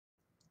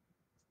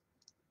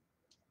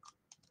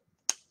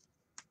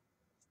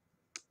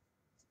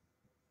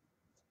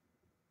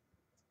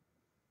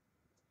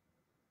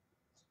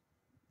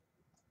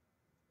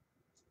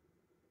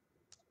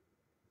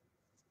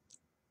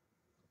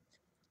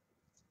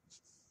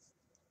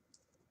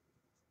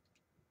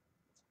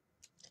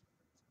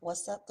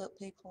What's up, good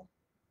people?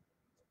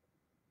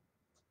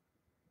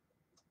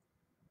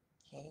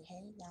 Hey,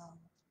 hey, y'all.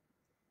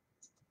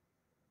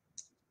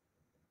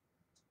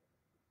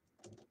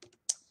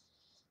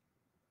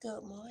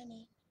 Good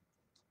morning.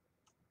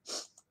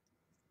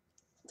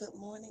 Good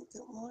morning.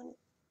 Good morning.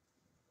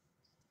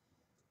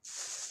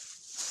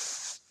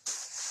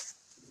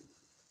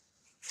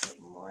 Good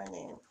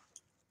morning.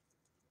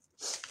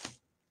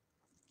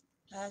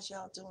 How's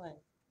y'all doing?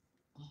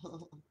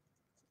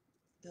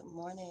 Good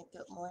morning.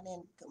 Good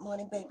morning. Good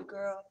morning, baby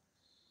girl.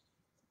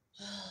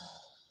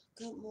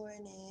 Good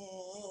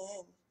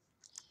morning.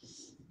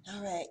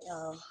 All right,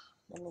 y'all.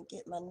 Let me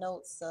get my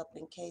notes up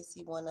in case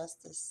you want us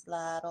to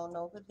slide on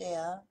over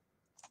there.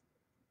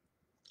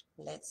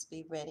 Let's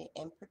be ready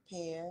and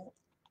prepared.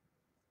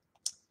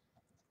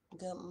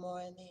 Good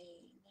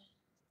morning.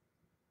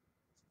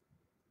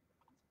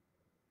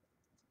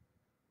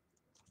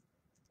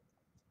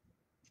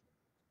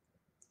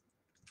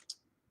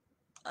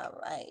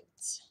 All right.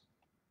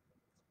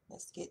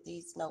 Let's get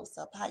these notes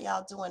up. How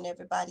y'all doing?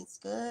 Everybody's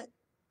good?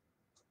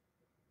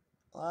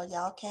 Well,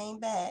 y'all came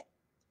back.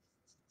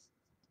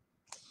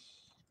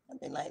 I've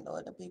been like,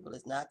 Lord, the people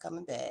is not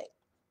coming back.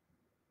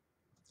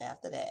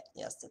 After that,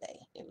 yesterday,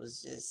 it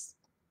was just,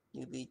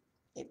 it'd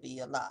be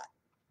a lot.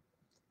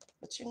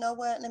 But you know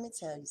what? Let me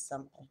tell you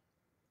something.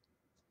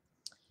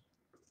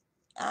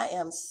 I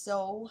am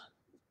so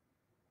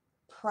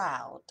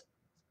proud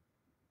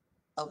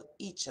of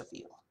each of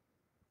you.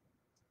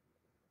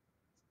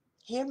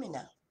 Hear me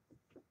now.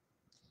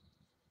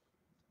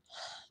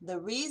 The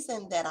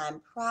reason that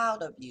I'm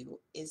proud of you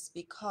is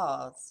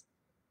because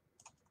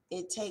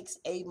it takes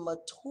a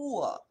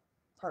mature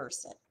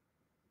person.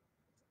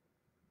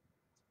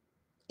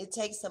 It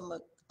takes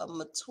a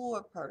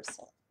mature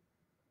person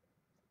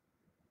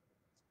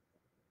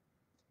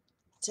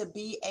to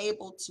be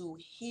able to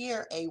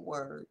hear a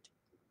word,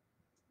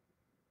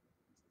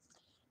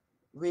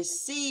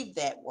 receive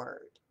that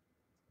word.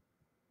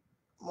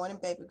 Morning,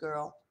 baby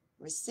girl.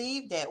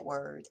 Receive that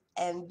word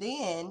and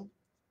then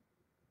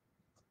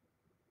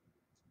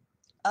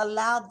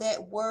allow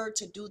that word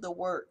to do the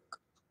work.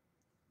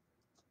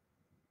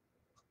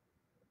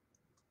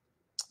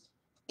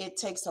 It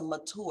takes a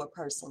mature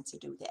person to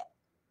do that.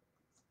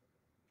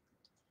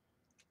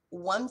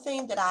 One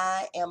thing that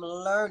I am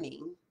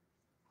learning,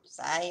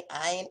 so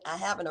I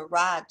haven't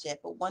arrived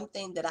yet, but one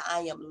thing that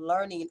I am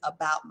learning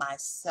about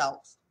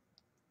myself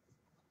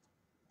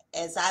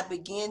as I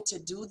begin to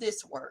do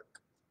this work,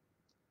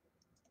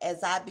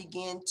 as I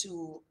begin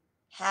to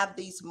have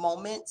these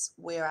moments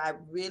where I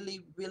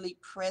really, really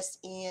press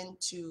in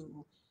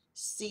to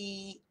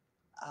see,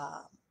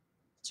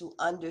 to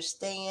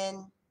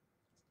understand,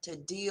 to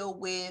deal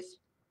with,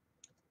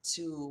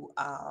 to,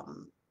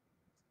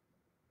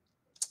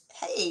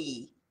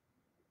 hey,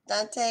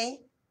 Dante,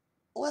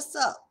 what's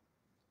up?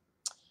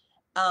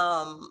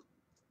 Um,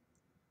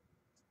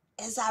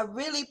 as I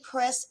really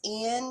press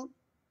in,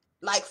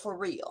 like for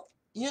real,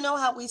 you know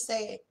how we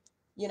say,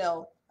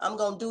 I'm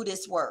going to do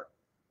this work.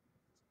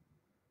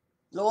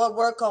 Lord,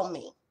 work on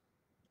me.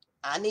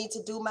 I need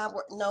to do my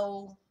work.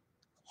 No,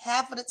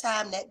 half of the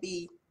time that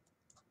be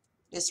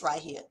this right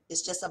here.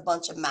 It's just a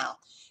bunch of mouth.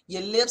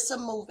 Your lips are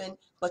moving,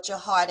 but your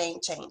heart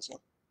ain't changing.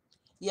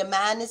 Your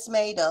mind is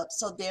made up,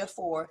 so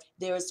therefore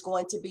there is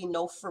going to be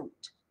no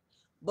fruit.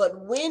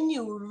 But when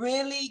you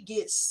really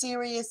get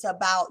serious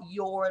about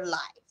your life,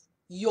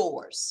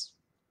 yours,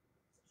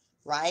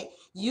 right?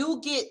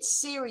 You get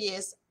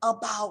serious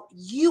about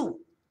you.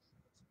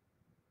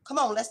 Come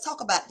on, let's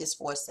talk about this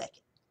for a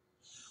second.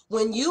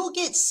 When you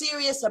get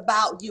serious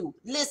about you,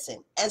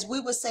 listen, as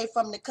we would say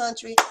from the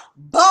country,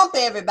 bump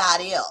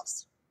everybody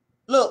else.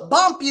 Look,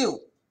 bump you.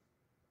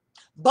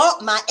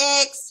 Bump my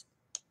ex.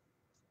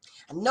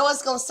 I know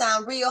it's going to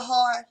sound real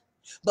hard,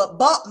 but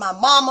bump my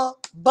mama,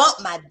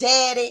 bump my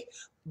daddy,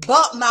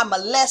 bump my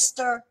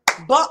molester,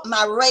 bump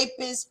my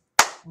rapist,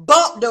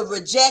 bump the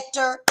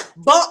rejecter,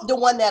 bump the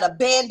one that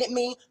abandoned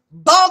me,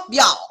 bump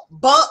y'all,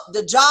 bump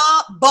the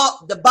job,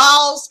 bump the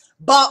boss,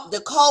 bump the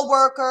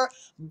co-worker,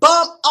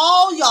 bump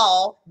all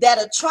y'all that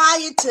are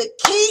trying to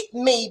keep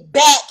me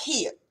back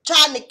here,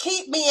 trying to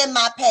keep me in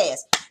my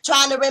past,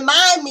 trying to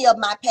remind me of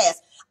my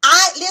past.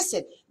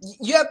 Listen,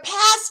 your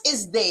past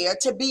is there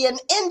to be an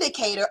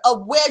indicator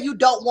of where you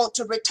don't want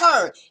to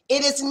return.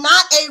 It is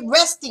not a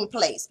resting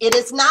place. It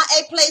is not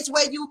a place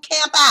where you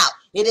camp out.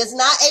 It is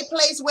not a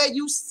place where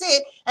you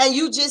sit and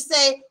you just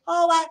say,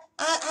 oh,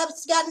 I've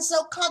gotten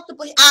so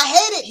comfortable. I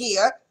hate it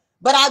here,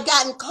 but I've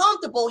gotten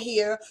comfortable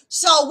here,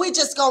 so we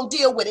just gonna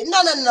deal with it.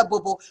 No,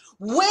 boo-boo.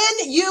 When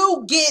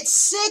you get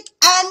sick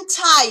and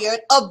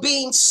tired of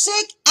being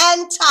sick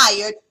and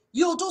tired,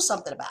 you'll do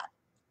something about it.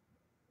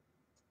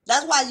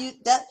 That's why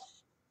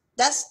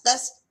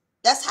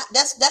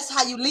that's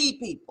how you lead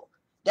people.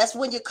 That's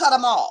when you cut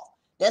them off.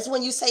 That's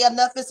when you say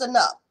enough is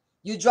enough.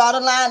 You draw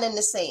the line in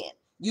the sand.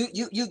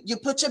 You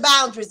put your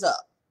boundaries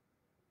up.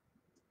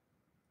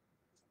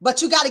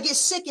 But you got to get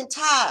sick and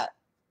tired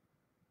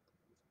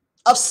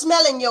of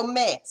smelling your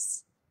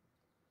mess.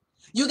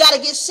 You got to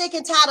get sick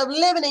and tired of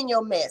living in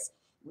your mess.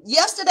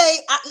 Yesterday,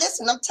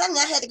 listen, I'm telling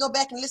you, I had to go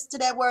back and listen to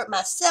that word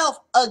myself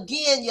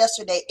again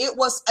yesterday. It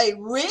was a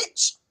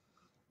rich,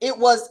 it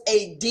was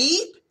a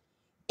deep,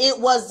 it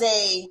was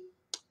a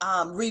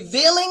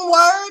revealing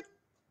word.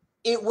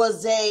 It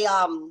was a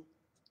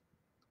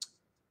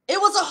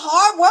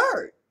hard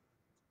word.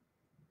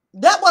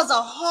 That was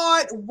a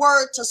hard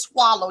word to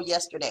swallow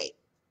yesterday.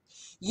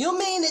 You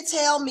mean to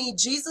tell me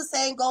Jesus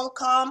ain't gonna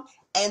come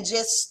and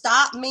just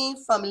stop me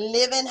from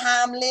living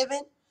how I'm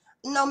living?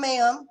 No,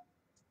 ma'am.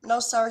 No,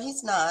 sir,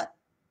 he's not.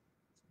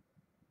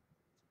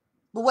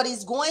 But what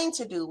he's going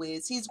to do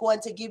is he's going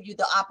to give you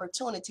the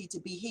opportunity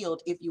to be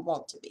healed if you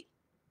want to be.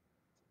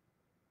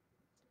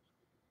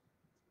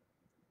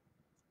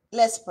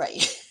 Let's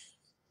pray.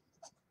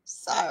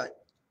 Sorry.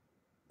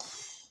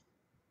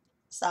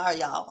 Sorry,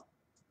 y'all.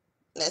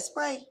 Let's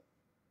pray.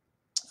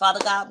 Father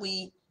God,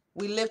 we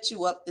lift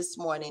you up this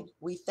morning.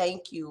 We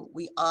thank you.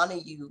 We honor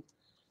you.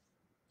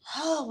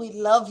 Oh, we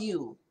love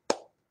you.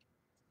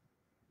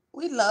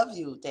 We love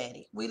you,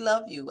 Daddy. We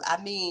love you.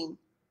 I mean,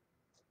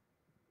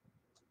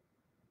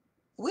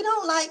 we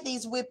don't like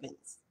these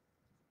whippings.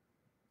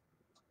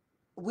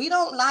 We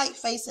don't like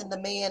facing the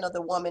man or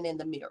the woman in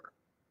the mirror.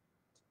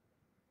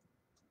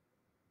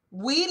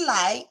 We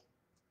like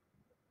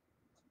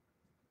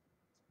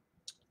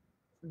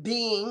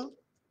being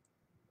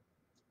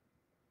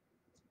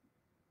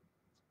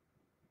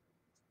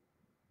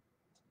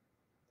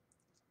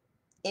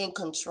in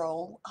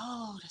control.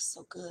 Oh, that's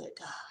so good,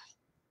 God.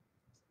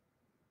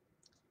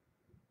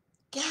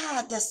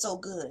 God, that's so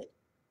good.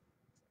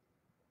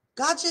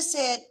 God just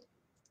said,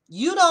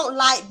 you don't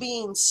like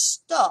being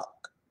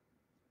stuck,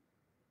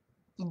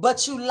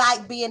 but you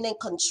like being in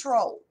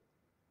control.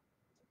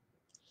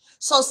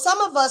 So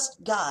some of us,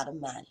 God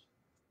Almighty,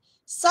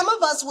 some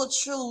of us will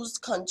choose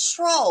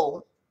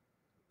control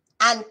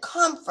and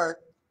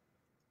comfort,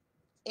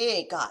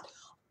 God,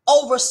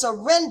 over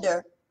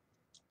surrender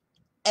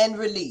and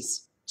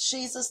release.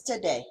 Jesus,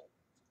 today,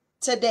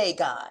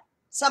 God.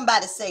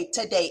 Somebody say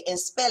today and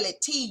spell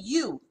it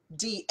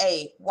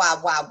Tuday. Why?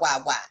 Why?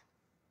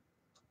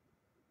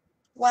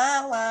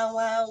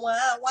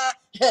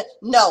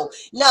 No.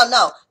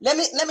 Let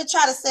me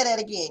try to say that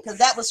again because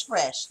that was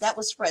fresh. That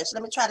was fresh.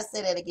 Let me try to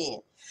say that again.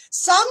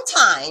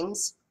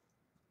 Sometimes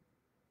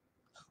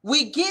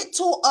we get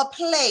to a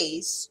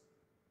place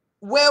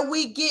where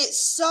we get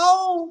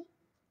so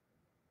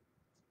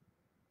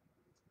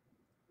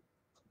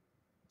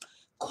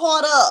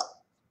caught up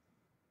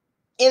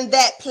in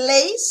that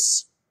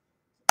place,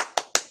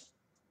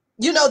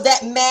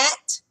 that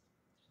mat.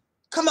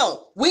 Come on.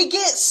 We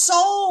get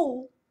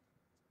so,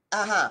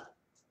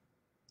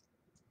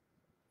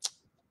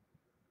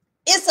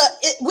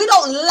 we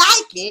don't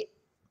like it,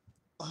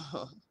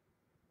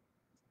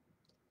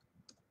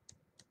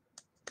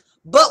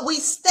 but we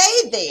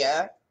stay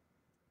there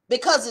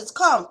because it's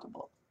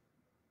comfortable.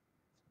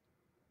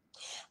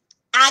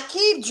 I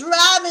keep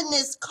driving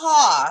this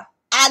car.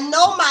 I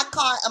know my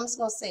car. I'm just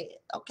going to say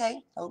it,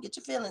 okay? Don't get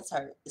your feelings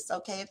hurt. It's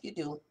okay if you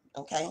do,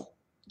 okay?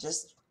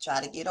 Just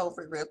try to get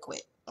over it real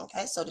quick,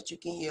 okay? So that you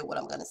can hear what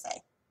I'm going to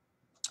say.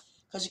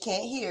 Because you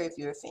can't hear if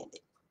you're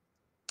offended.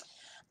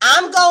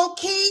 I'm going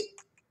to keep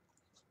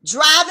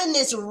driving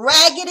this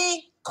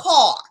raggedy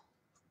car.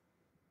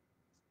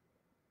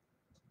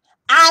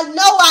 I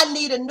know I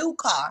need a new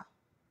car.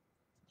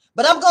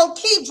 But I'm going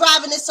to keep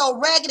driving this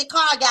old raggedy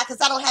car I got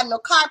because I don't have no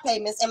car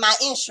payments and my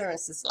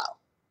insurance is low.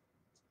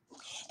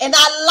 And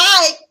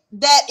I like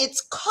that it's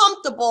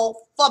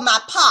comfortable for my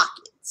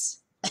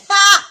pockets.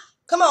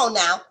 Come on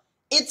now.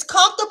 It's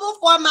comfortable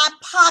for my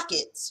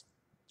pockets.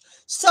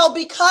 So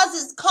because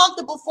it's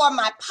comfortable for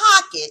my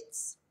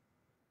pockets,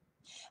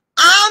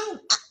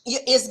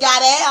 it's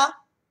got air.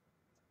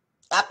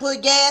 I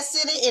put gas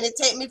in it and it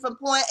takes me from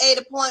point A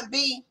to point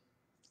B.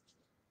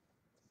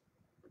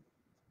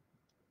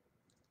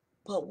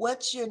 But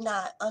what you're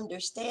not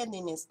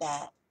understanding is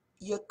that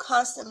you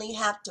constantly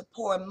have to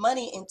pour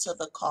money into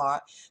the car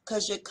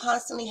because you're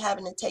constantly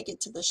having to take it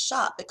to the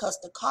shop because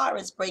the car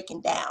is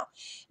breaking down.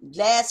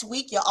 Last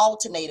week, your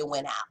alternator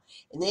went out.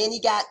 And then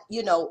you got,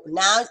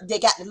 now they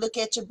got to look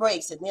at your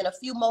brakes. And then a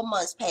few more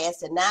months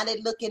passed. And now they're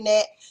looking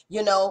at,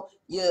 your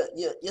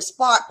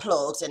spark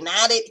plugs. And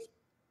now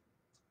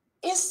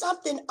it's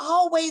something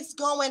always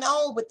going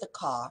on with the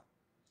car.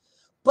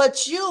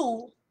 But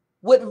you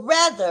would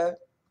rather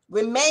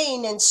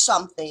remain in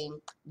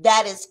something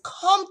that is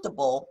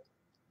comfortable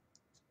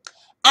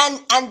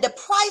and the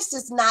price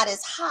is not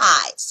as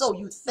high, so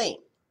you think.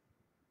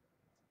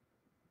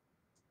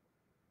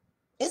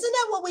 Isn't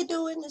that what we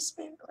do in the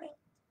spirit realm?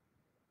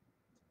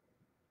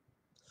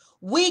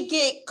 We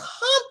get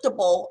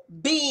comfortable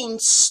being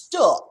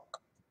stuck.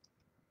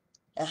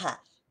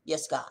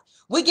 Yes, God.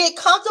 We get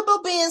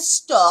comfortable being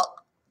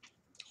stuck.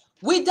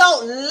 We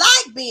don't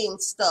like being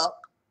stuck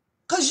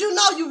because you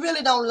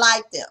really don't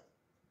like them.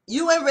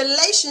 You in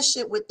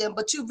relationship with them,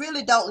 but you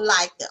really don't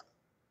like them.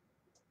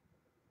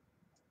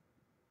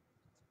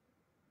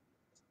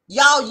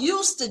 Y'all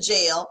used to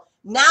jail.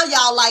 Now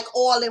y'all like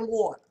oil and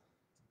water.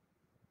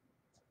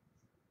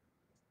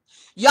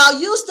 Y'all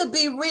used to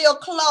be real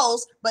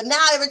close, but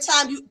now every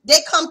time they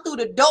come through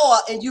the door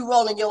and you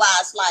rolling your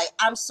eyes like,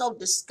 I'm so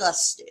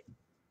disgusted.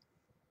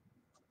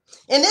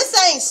 And this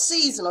ain't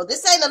seasonal.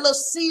 This ain't a little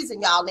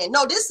season y'all in.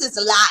 No, this is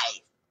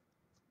life.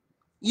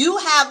 You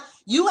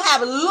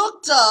have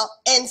looked up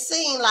and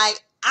seen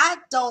like, I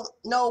don't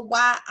know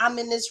why I'm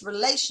in this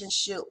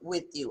relationship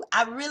with you.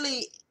 I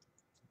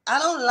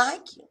don't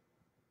like you.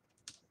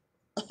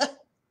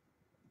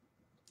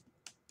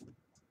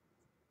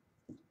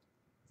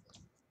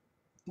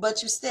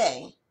 But you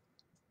stay.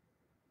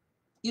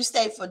 You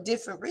stay for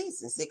different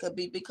reasons. It could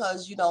be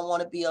because you don't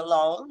want to be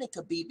alone. It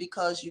could be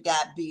because you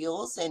got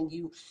bills and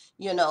you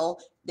know,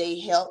 they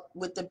help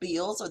with the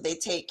bills or they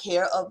take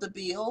care of the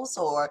bills,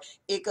 or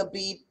it could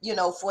be, you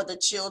know, for the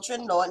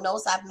children. Lord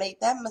knows I've made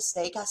that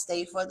mistake. I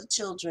stayed for the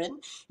children.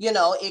 You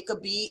know, it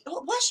could be,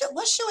 what's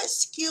your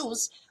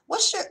excuse?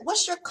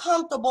 What's your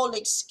comfortable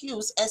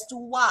excuse as to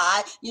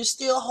why you're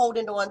still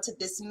holding on to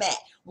this mat?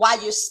 Why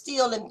you're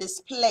still in this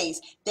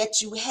place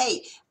that you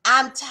hate?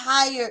 I'm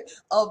tired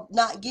of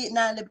not getting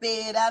out of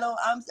bed.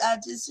 I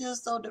just feel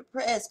so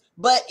depressed.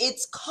 But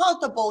it's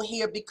comfortable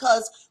here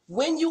because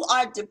when you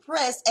are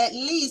depressed, at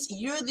least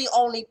you're the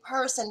only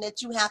person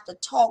that you have to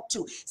talk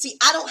to. See,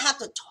 I don't have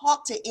to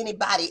talk to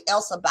anybody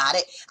else about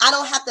it. I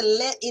don't have to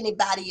let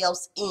anybody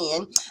else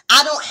in.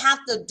 I don't have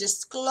to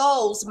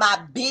disclose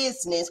my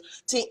business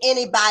to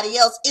anybody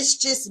else. It's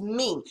just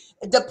me.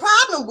 The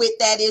problem with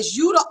that is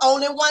you the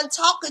only one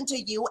talking to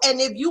you.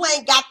 And if you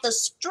ain't got the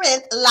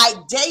strength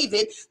like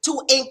David to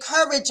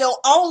encourage your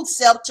own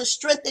self, to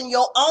strengthen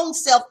your own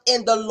self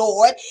in the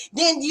Lord,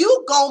 then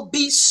you gonna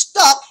be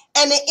stuck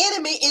and the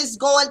enemy is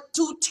going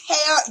to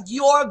tear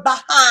your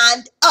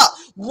behind up.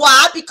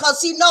 Why?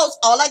 Because he knows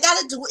all I got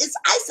to do is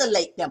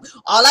isolate them.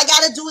 All I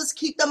got to do is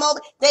keep them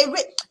over. They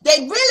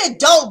really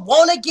don't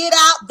want to get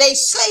out. They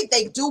say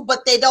they do,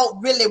 but they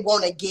don't really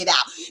want to get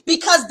out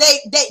because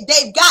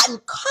they've gotten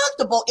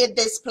comfortable in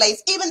this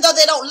place, even though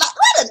they don't like.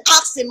 What an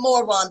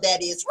oxymoron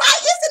that is,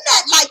 right? Isn't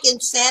that like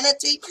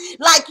insanity?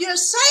 Like you're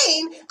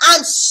saying,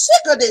 I'm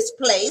sick of this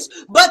place,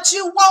 but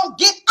you won't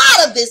get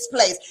out of this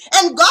place.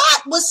 And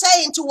God was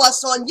saying to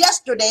us on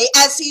yesterday,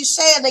 as he's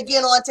saying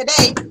again on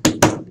today,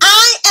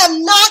 I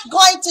am not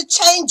going to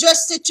change your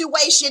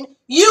situation.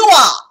 You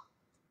are.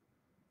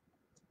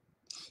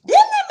 Didn't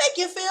that make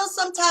you feel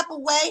some type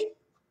of way?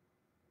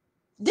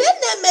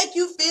 Didn't that make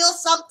you feel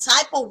some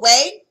type of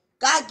way?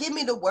 God, give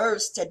me the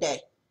words today.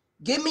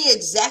 Give me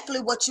exactly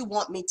what you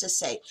want me to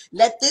say.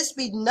 Let this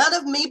be none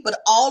of me, but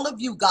all of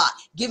you, God.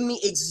 Give me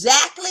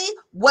exactly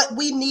what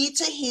we need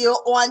to hear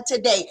on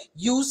today.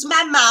 Use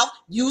my mouth,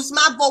 use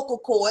my vocal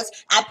cords.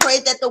 I pray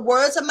that the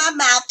words of my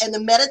mouth and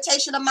the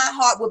meditation of my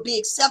heart will be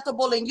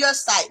acceptable in your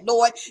sight,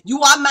 Lord. You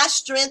are my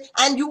strength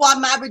and you are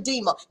my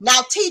redeemer.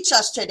 Now teach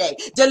us today.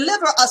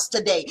 Deliver us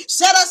today.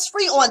 Set us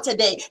free on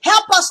today.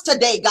 Help us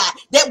today, God,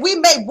 that we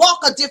may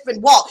walk a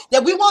different walk,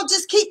 that we won't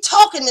just keep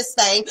talking this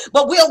thing,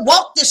 but we'll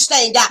walk this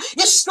thing out.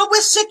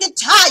 We're sick and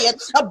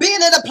tired of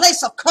being in a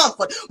place of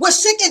comfort. We're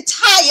sick and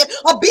tired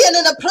of being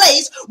in a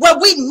place where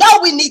we know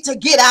we need to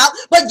get out,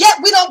 but yet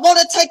we don't want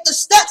to take the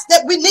steps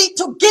that we need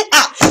to get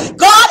out.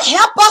 God,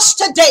 help us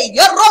today.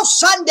 Help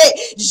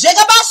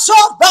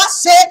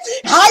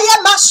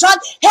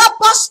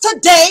us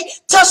today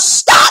to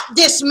stop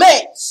this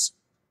mess.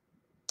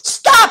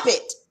 Stop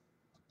it.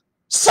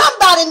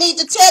 Somebody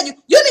needs to tell you,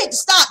 you need to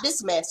stop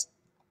this mess.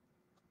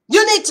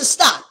 You need to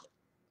stop.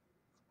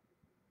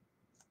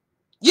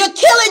 You're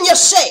killing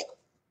yourself.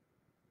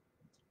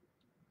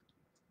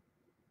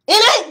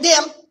 It ain't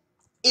them,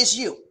 it's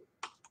you.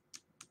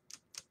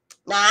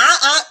 Now,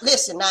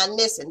 listen. Now,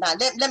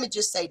 let me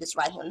just say this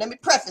right here. Let me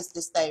preface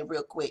this thing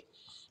real quick.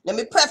 Let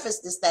me preface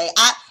this thing.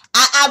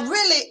 I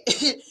really,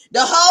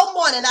 the whole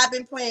morning I've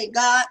been praying,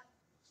 God.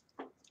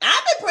 I've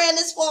been praying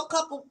this for a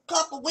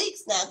couple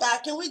weeks now.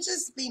 God, can we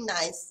just be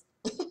nice?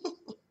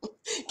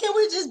 Can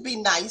we just be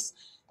nice?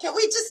 Can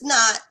we just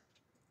not,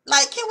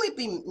 like, can we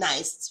be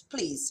nice,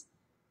 please?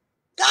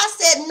 God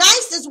said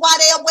nice is why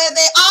they are where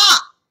they are.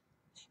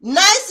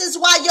 Nice is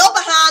why you're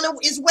behind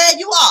is where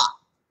you are.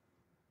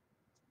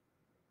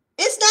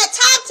 It's not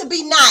time to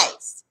be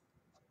nice.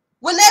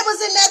 When they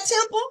was in that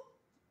temple,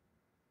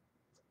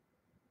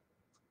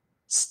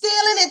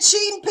 stealing and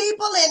cheating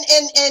people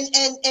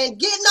and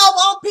getting over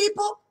on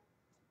people,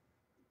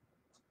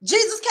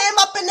 Jesus came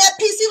up in that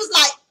piece. He was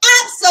like,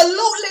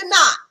 absolutely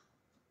not.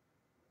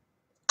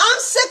 I'm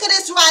sick of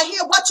this right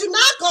here. What you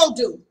not going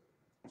to do?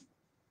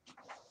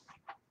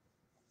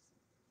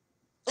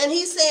 And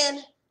he's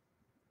saying,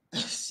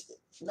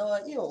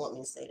 Lord, you don't want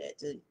me to say that,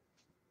 do you?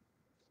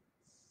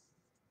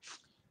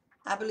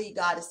 I believe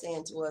God is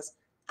saying to us,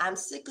 I'm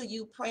sick of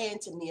you praying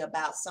to me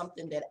about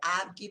something that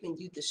I've given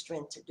you the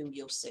strength to do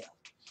yourself.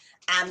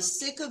 I'm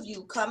sick of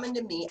you coming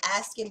to me,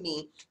 asking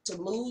me to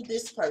move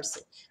this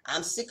person.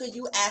 I'm sick of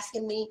you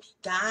asking me,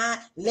 God,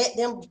 let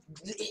them,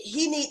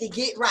 he need to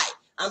get right.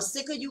 I'm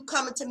sick of you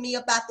coming to me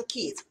about the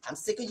kids. I'm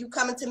sick of you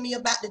coming to me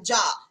about the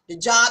job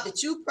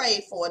that you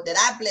prayed for, that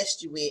I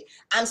blessed you with.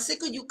 I'm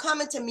sick of you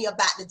coming to me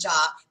about the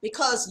job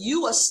because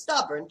you are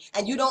stubborn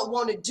and you don't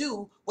want to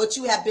do what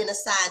you have been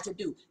assigned to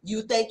do.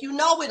 You think you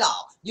know it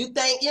all. You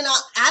think,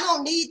 I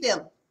don't need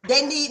them.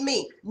 They need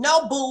me.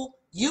 No, boo,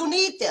 you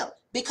need them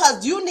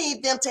because you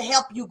need them to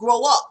help you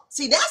grow up.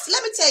 See,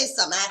 let me tell you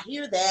something. I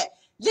hear that.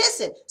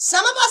 Listen,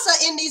 some of us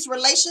are in these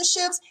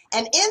relationships,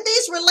 and in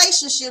these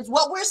relationships,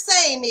 what we're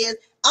saying is,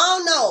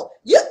 oh no,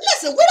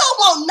 listen, we don't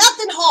want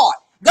nothing hard.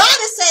 God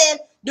is saying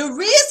the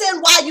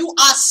reason why you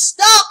are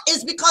stuck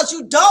is because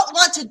you don't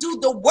want to do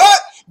the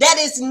work that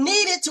is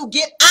needed to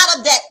get out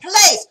of that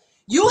place.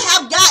 You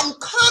have gotten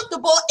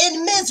comfortable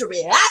in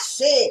misery. I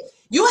said,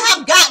 you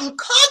have gotten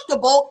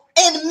comfortable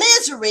in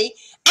misery,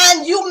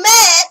 and you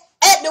mad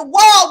at the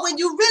world when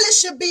you really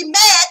should be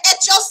mad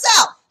at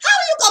yourself. How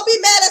are you going to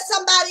be mad at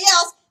somebody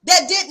else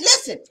that didn't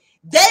listen?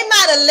 They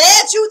might have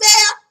led you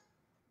there.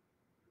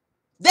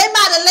 They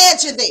might have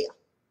led you there.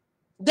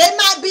 They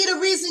might be the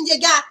reason you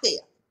got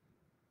there.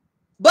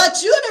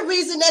 But you're the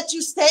reason that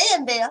you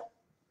stand there.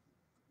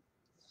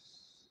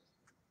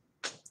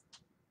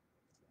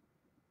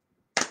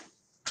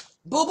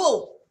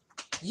 Boo-boo.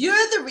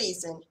 You're the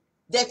reason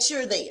that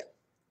you're there.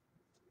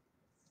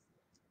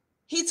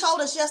 He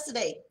told us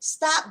yesterday,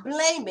 stop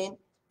blaming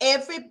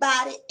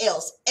everybody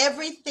else,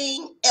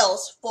 everything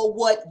else for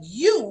what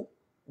you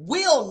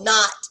will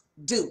not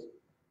do.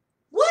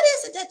 What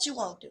is it that you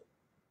won't do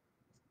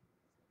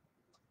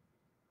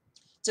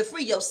to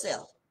free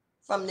yourself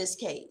from this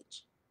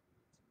cage?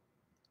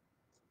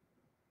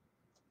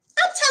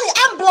 I'm telling you,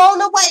 I'm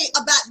blown away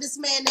about this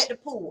man at the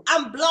pool.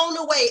 I'm blown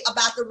away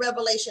about the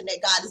revelation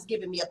that God has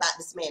given me about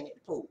this man at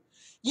the pool.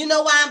 You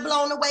know why I'm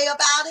blown away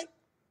about it?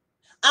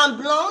 I'm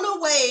blown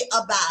away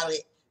about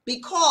it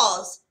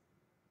because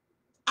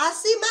I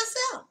see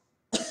myself.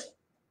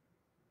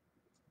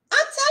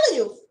 I'm telling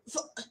you,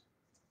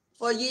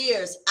 for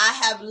years, I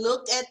have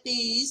looked at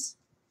these.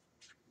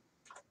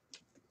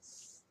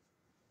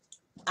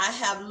 I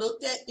have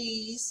looked at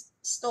these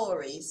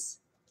stories,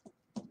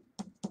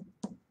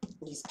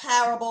 these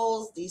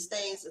parables, these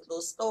things, these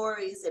little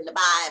stories in the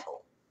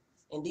Bible.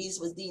 And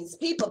these was these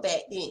people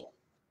back then.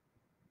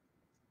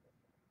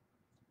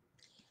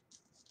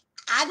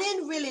 I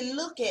didn't really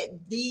look at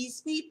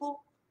these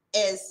people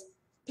as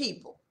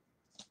people.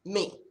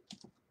 Me,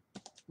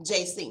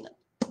 Jacinna.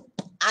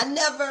 I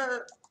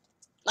never,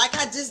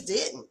 I just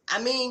didn't.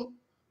 I mean,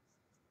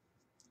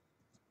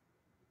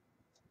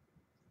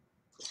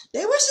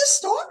 they were just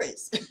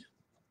stories.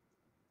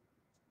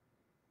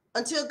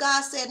 Until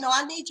God said, no,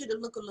 I need you to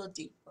look a little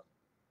deeper.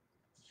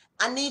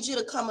 I need you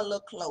to come a little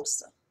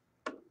closer.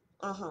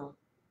 Because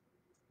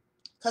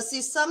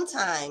see,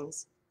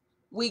 sometimes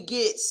we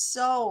get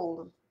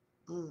so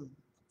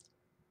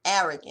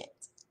arrogant.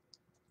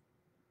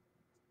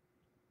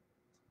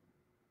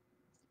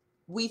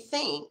 We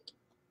think,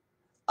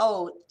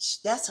 oh,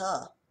 that's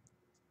her.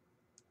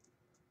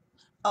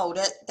 Oh,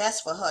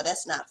 that's for her.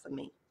 That's not for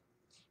me.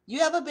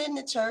 You ever been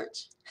to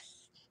church?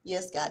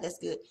 Yes, God, that's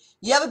good.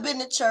 You ever been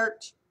to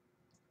church?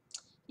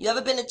 You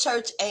ever been to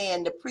church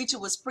and the preacher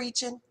was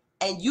preaching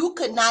and you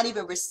could not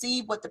even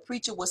receive what the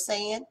preacher was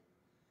saying?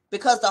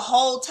 Because the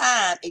whole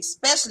time,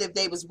 especially if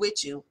they was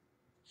with you,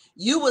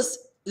 you was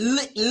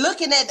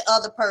looking at the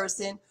other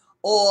person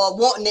or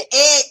wanting to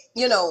egg,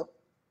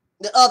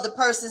 the other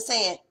person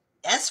saying,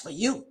 that's for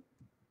you.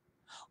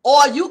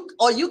 Or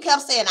you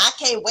kept saying, I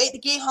can't wait to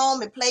get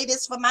home and play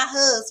this for my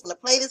husband, or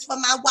play this for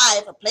my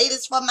wife, or play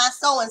this for my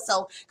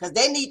so-and-so, because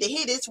they need to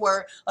hear this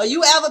word. Or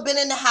you ever been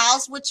in the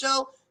house with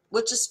your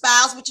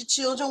spouse, with your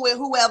children, with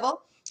whoever,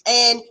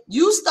 and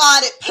you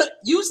started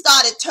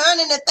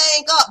turning the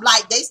thing up,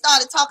 like they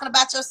started talking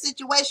about your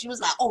situation. You was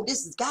like, oh,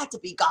 this has got to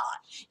be God.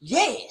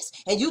 Yes.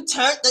 And you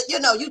turned you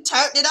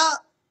turned it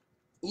up.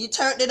 You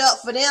turned it up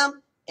for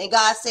them. And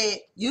God said,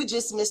 you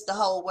just missed the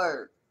whole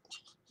word.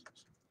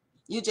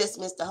 You just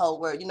missed the whole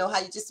word. You know how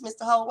you just missed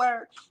the whole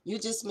word? You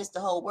just missed the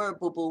whole word,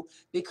 boo-boo,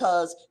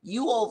 because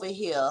you over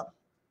here,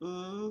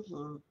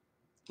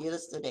 get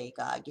us today,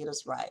 God, get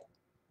us right.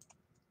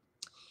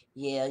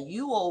 Yeah,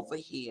 you over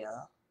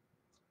here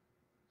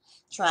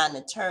trying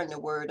to turn the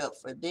word up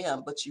for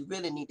them, but you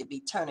really need to be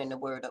turning the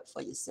word up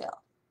for yourself.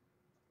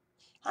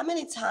 How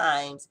many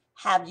times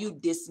have you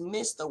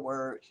dismissed the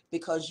word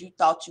because you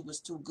thought you was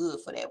too good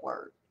for that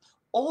word?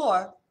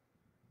 Or,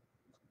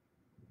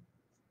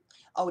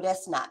 oh,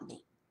 that's not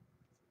me.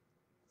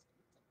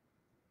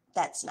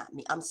 That's not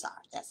me. I'm sorry.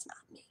 That's not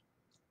me.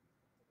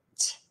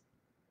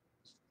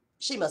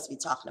 She must be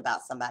talking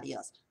about somebody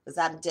else, because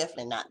I'm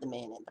definitely not the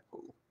man in the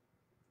pool.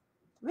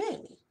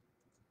 Really?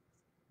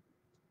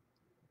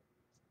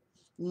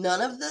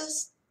 None of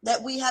this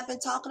that we have been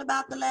talking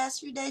about the last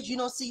few days, you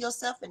don't see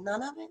yourself in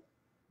none of it?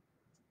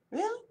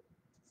 Really?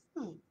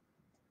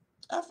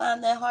 I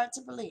find that hard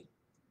to believe.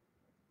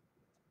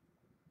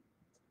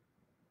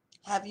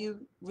 Have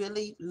you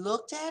really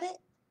looked at it?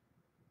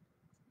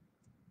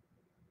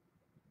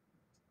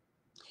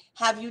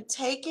 Have you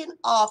taken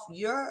off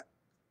your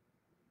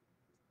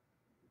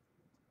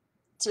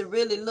to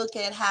really look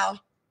at how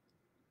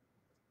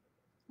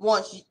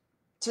wants you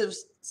to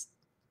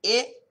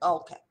it.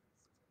 Okay.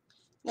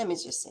 Let me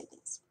just say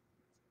this.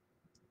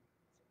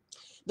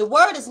 The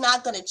word is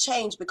not going to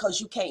change because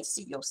you can't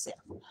see yourself.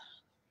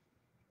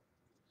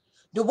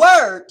 The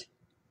word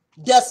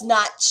does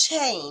not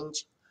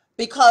change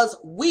because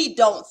we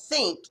don't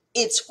think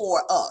it's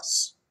for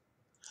us.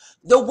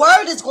 The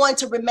word is going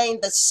to remain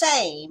the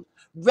same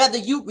whether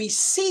you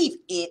receive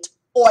it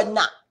or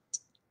not.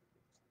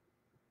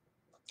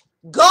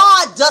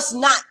 God does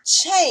not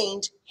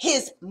change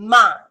his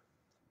mind.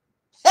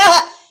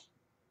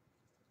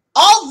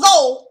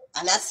 Although,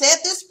 and I said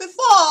this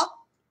before,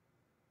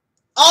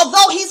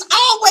 although he's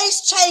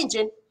always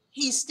changing,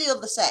 he's still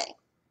the same.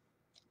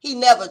 He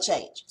never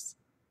changes.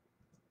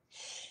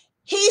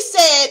 He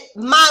said,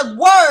 my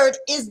word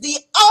is the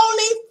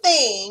only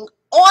thing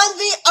on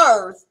the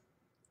earth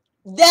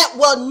that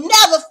will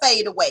never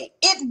fade away.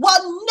 It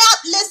will not,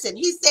 listen,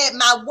 he said,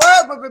 my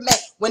word will remain.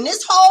 When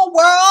this whole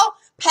world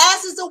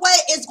passes away,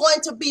 it's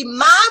going to be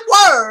my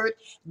word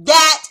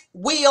that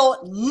will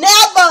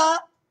never,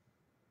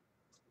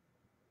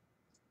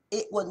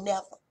 it will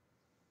never.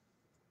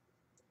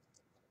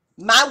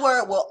 My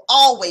word will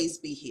always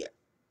be here.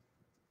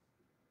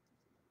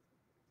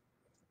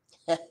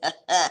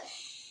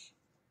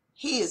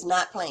 He is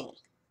not playing.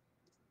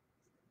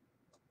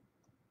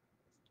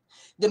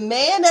 The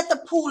man at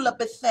the pool of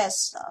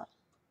Bethesda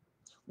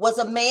was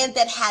a man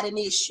that had an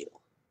issue.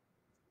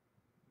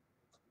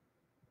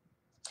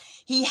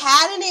 He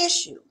had an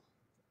issue,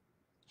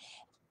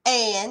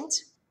 and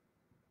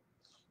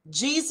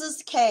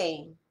Jesus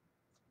came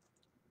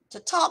to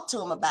talk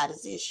to him about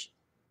his issue.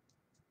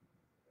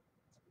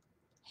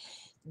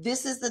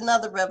 This is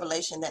another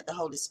revelation that the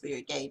Holy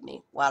Spirit gave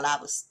me while I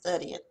was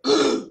studying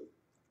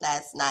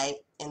last night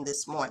and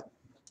this morning.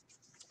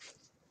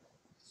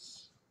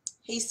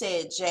 He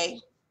said, Jay,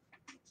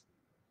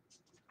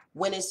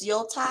 when it's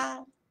your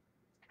time,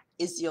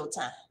 it's your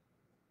time.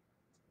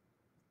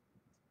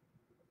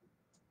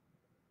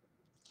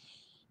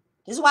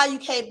 This is why you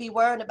can't be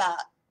worried about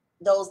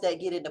those that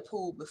get in the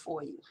pool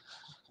before you.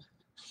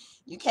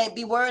 You can't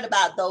be worried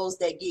about those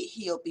that get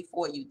healed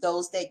before you,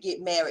 those that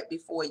get married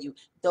before you,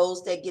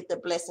 those that get the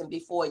blessing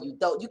before you.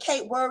 You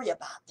can't worry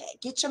about that.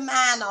 Get your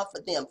mind off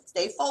of them.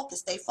 Stay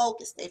focused, stay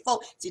focused, stay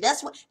focused. See,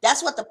 that's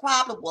what the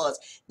problem was.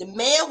 The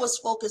man was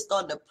focused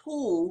on the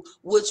pool,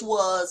 which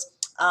was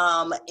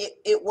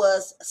it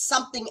was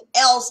something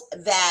else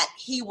that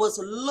he was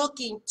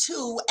looking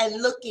to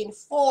and looking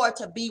for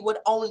to be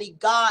what only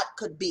God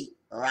could be.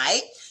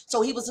 Right?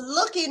 So he was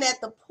looking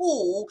at the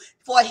pool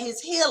for his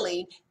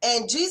healing,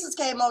 and Jesus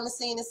came on the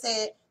scene and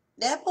said,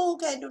 that pool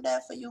can't do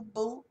that for you,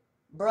 boo,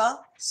 bruh,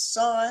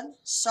 son,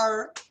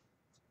 sir,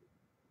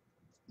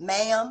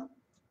 ma'am,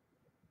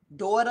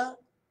 daughter,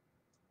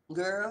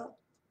 girl.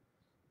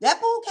 That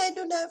pool can't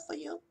do that for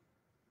you.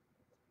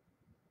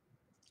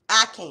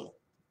 I can.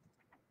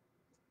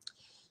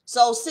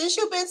 So since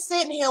you've been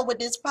sitting here with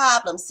this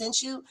problem,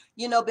 since you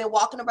been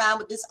walking around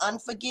with this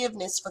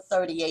unforgiveness for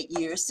 38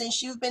 years,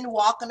 since you've been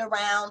walking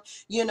around,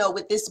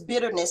 with this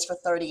bitterness for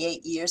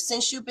 38 years,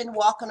 since you've been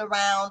walking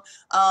around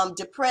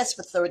depressed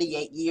for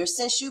 38 years,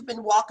 since you've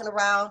been walking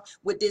around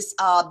with this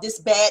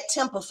bad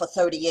temper for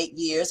 38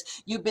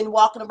 years, you've been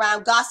walking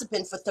around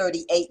gossiping for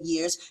 38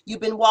 years,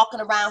 you've been walking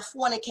around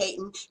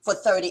fornicating for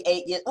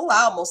 38 years. Oh,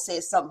 I almost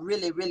said something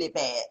really, really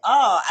bad.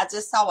 Oh, I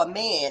just saw a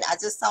man.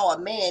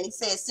 He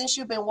said, since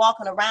you've been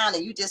walking around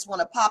and you just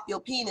want to pop your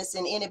penis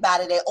in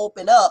anybody that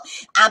open up,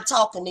 I'm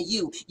talking to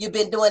you. You've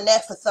been doing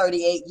that for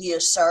 38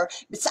 years, sir.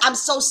 I'm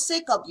so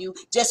sick of you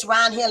just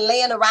around here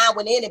laying around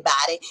with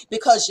anybody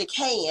because you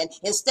can,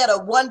 instead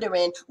of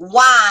wondering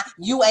why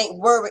you ain't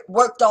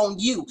worked on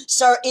you.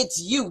 Sir,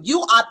 it's you.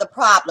 You are the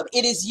problem.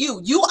 It is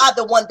you. You are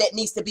the one that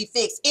needs to be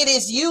fixed. It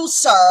is you,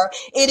 sir.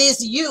 It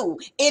is you.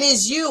 It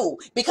is you.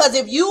 Because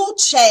if you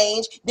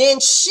change, then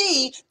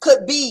she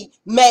could be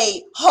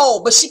made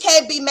whole. But she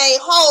can't be made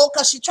whole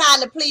because she's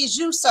trying to please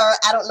you, sir.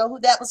 I don't know who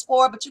that was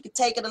for, but you can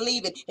take it or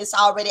leave it. It's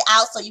already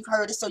out, so you've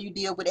heard it, so you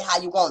deal with it how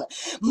you want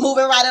it.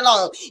 Moving right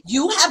along.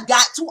 You have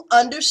got to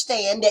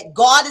understand that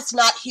God is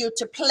not here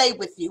to play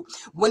with you.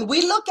 When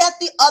we look at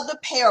the other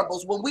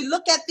parables, when we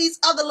look at these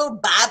other little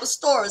Bible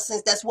stories,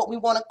 since that's what we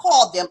want to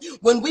call them,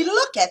 when we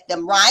look at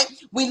them, right,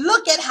 we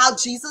look at how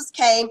Jesus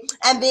came,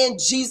 and then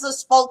Jesus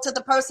spoke to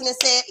the person and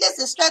said,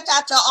 listen, stretch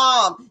out your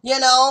arm.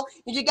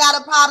 If you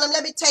got a problem,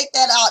 let me take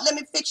that out. Let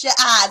me fix your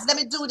eyes. Let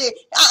me do this.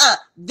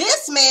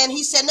 This man,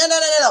 he said, no.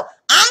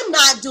 I'm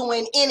not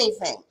doing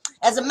anything.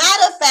 As a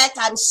matter of fact,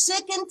 I'm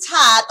sick and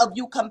tired of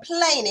you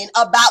complaining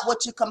about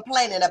what you're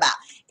complaining about.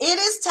 It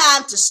is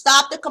time to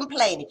stop the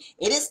complaining.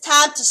 It is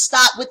time to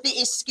stop with the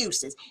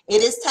excuses.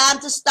 It is time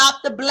to stop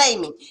the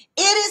blaming.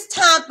 It is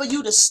time for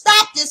you to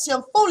stop this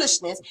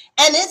foolishness,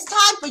 and it's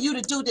time for you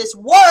to do this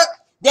work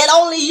that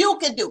only you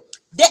can do.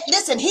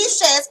 Listen, he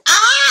says,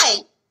 I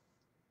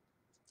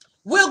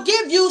will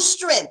give you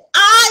strength.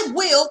 I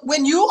will,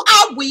 when you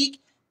are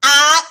weak,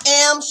 I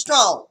am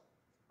strong.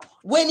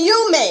 When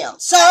you, ma'am,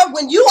 sir,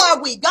 when you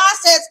are weak, God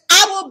says, I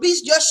I will be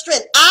your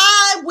strength.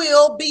 I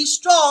will be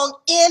strong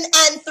in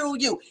and through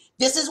you.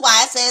 This is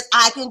why it says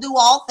I can do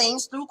all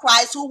things through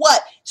Christ who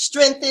what?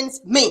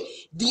 Strengthens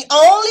me. The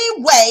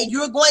only way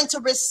you're going to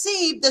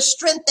receive the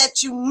strength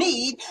that you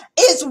need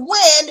is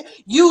when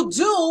you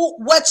do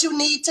what you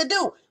need to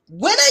do.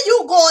 When are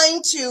you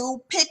going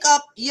to pick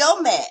up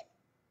your mat?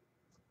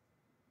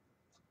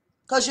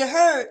 Because you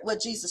heard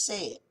what Jesus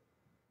said.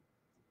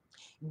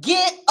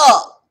 Get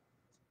up.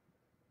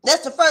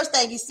 That's the first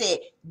thing he said.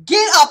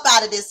 Get up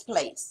out of this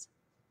place.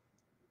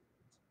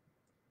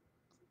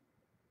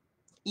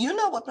 You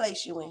know what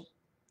place you in.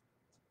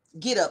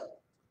 Get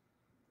up.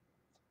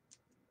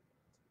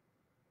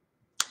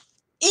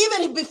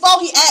 Even before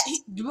he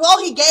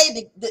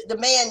gave the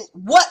man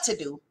what to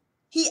do,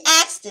 he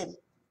asked him,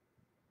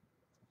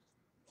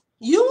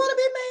 you want to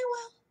be made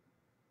well?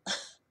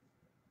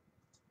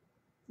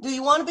 Do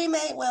you want to be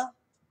made well?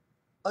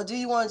 Or do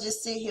you want to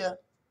just sit here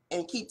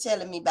and keep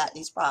telling me about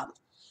these problems?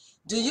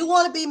 Do you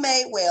want to be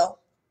made well?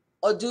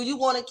 Or do you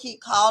want to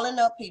keep calling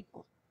up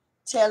people,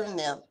 telling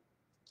them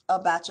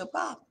about your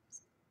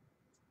problems?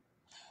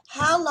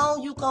 How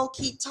long you going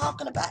to keep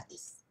talking about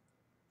this?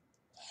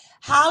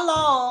 How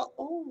long?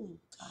 Oh,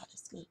 God,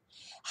 it's good.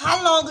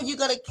 How long are you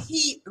going to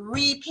keep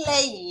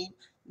replaying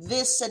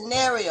this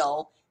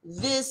scenario,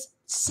 this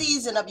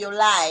season of your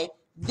life,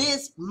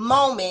 this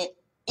moment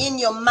in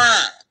your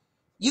mind?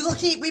 You going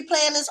to keep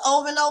replaying this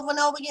over and over and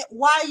over again?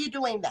 Why are you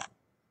doing that?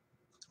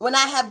 When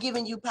I have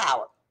given you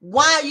power,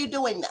 why are you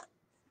doing that?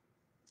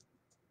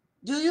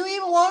 Do you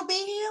even want to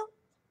be healed?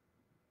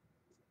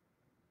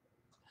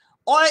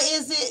 Or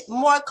is it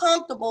more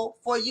comfortable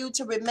for you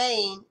to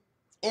remain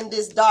in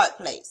this dark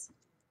place,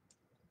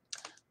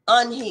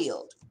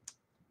 unhealed,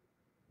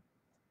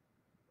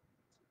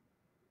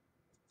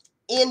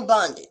 in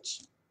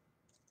bondage,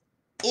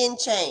 in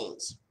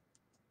chains?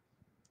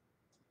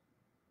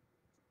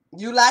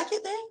 You like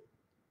it then?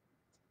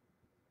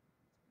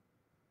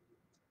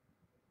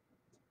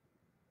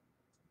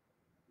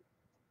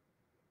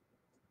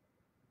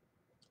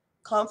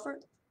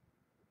 Comfort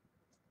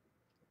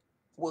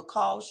will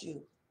cause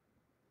you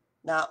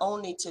not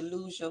only to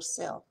lose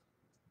yourself,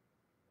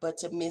 but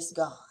to miss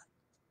God.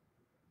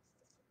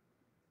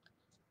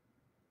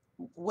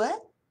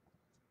 What?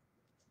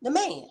 The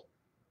man.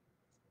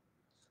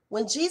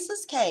 When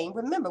Jesus came,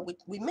 remember,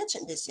 we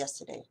mentioned this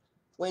yesterday.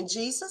 When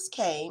Jesus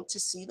came to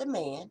see the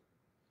man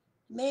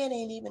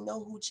ain't even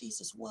know who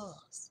Jesus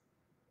was.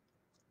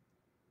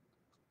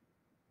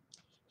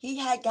 He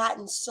had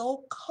gotten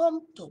so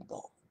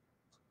comfortable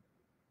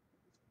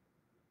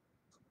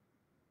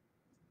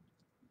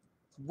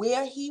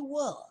where he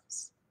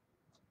was.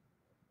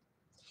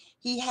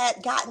 He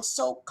had gotten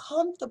so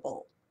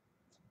comfortable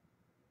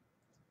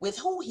with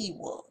who he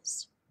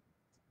was,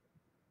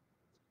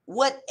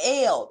 what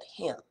ailed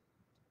him,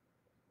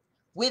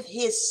 with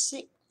his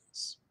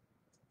sickness.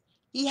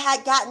 He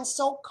had gotten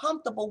so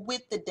comfortable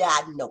with the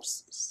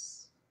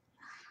diagnosis.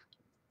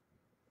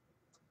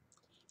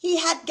 He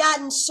had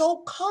gotten so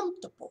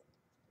comfortable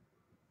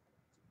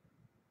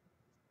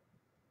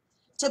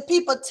to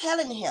people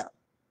telling him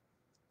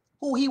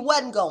who he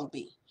wasn't going to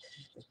be.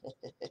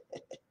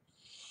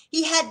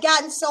 He had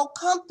gotten so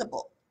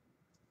comfortable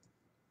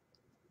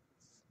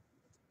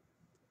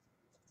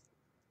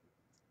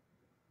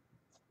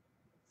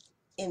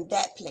in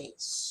that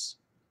place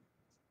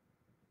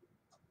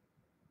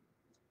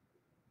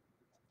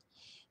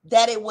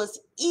that it was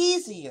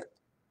easier.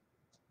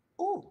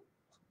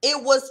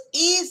 It was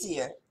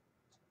easier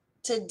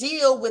to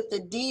deal with the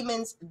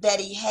demons that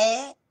he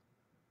had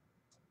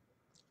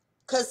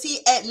because he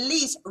at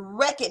least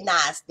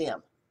recognized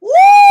them. Woo!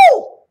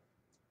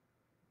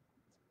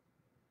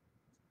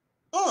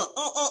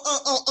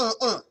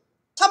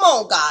 Come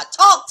on, God,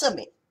 talk to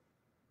me.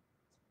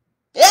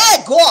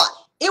 Yeah, God.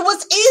 It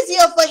was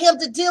easier for him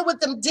to deal with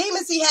them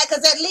demons he had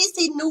because at least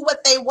he knew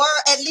what they were.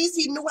 At least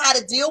he knew how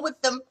to deal with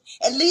them.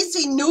 At least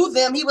he knew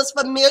them. He was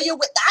familiar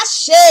with that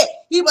shit.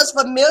 He was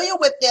familiar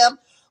with them.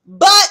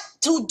 But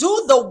to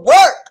do the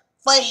work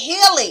for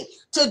healing,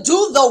 to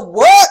do the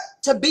work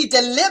to be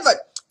delivered,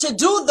 to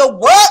do the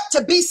work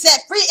to be set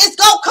free, it's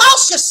going to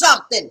cost you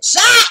something.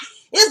 Shot.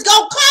 It's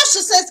going to cost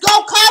you. It's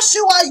going to cost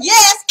you a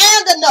yes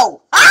and a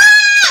no.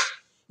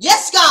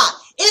 Yes, God.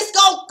 It's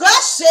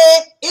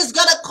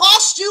gonna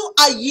cost you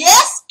a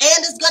yes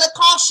and it's gonna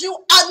cost you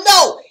a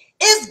no.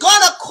 It's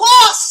gonna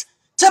cost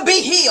to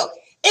be healed.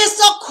 It's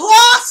a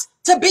cost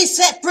to be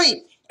set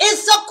free.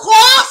 It's a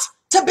cost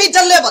to be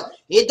delivered.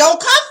 It don't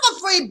come for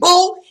free,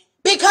 boo.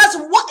 Because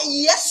what?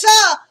 Yes,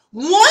 sir.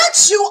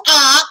 Once you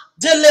are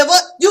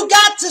delivered, you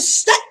got to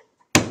stay.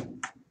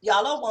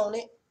 Y'all don't want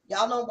it.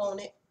 Y'all don't want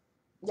it.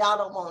 Y'all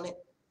don't want it.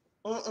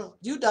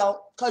 You don't,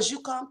 because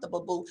you comfortable,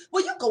 boo.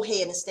 Well, you go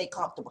ahead and stay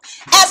comfortable.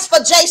 As for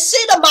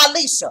Jacinna, my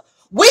Lisa,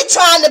 we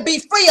trying to be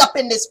free up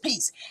in this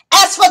piece.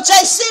 As for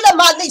Jacinna,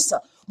 my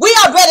Lisa, we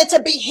are ready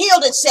to be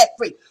healed and set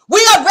free. We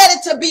are ready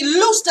to be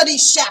loosed of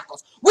these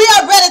shackles. We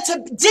are ready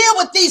to deal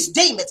with these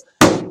demons.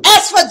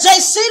 As for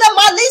Jacinna,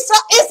 my Lisa,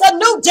 it's a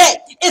new day.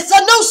 It's a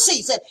new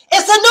season.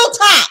 It's a new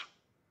time.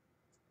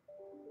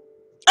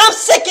 I'm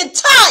sick and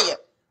tired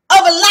of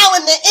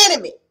allowing the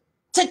enemy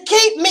to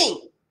keep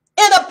me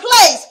in a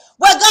place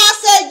where God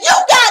said,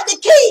 you got the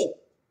key.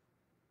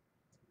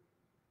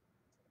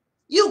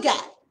 You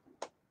got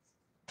it.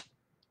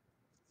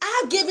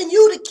 I've given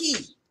you the key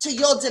to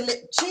your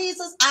deliverance.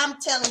 Jesus, I'm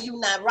telling you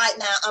now, right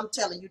now, I'm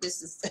telling you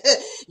this is,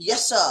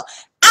 yes, sir.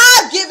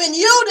 I've given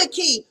you the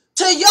key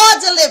to your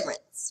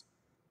deliverance.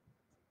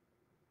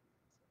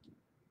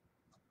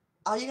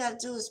 All you got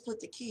to do is put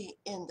the key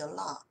in the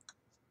lock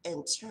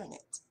and turn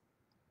it.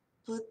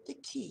 Put the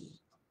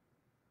key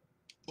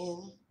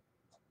in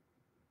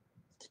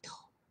the door.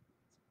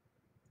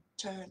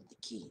 Turn the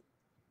key.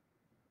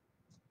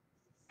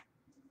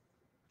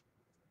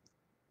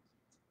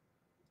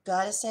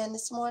 God is saying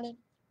this morning,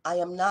 I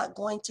am not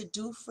going to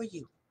do for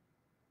you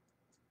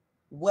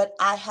what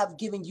I have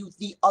given you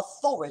the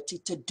authority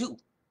to do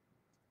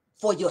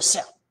for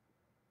yourself.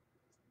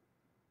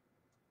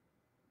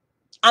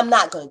 I'm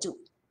not going to do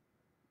it.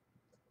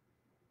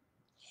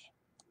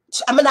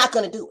 I'm not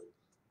going to do it.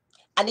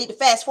 I need to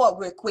fast forward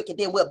real quick and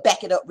then we'll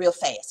back it up real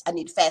fast. I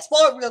need to fast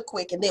forward real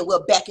quick and then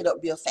we'll back it up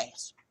real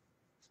fast.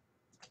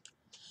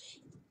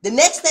 The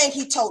next thing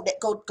he told that,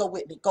 go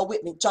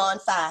with me. John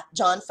 5.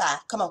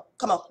 Come on,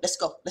 let's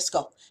go.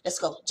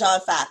 John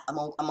 5. I'm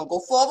gonna go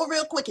forward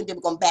real quick and then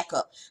we're gonna back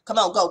up. Come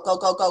on,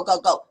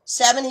 go.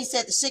 7, he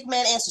said, the sick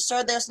man answered,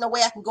 sir, there's no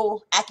way I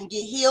can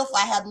get healed, for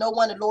I have no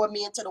one to lower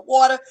me into the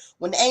water.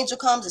 When the angel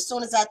comes, as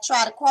soon as I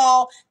try to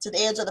crawl to the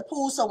edge of the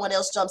pool, someone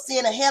else jumps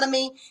in ahead of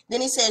me.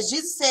 Then he says,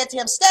 Jesus said to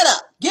him, stand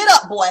up, get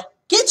up, boy,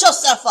 get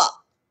yourself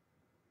up.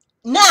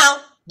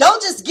 Now,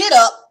 don't just get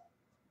up.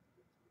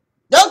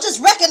 Don't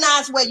just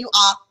recognize where you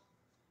are.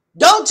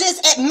 Don't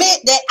just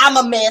admit that I'm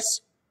a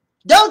mess.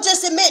 Don't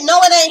just admit, no,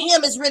 it ain't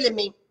him, it's really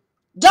me.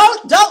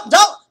 Don't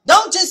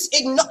just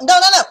ignore,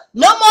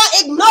 no more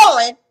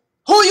ignoring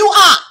who you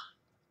are.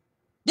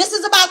 This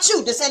is about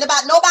you. This ain't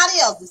about nobody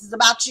else. This is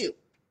about you.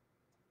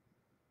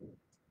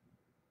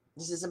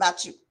 This is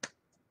about you.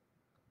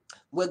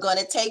 We're going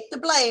to take the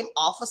blame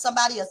off of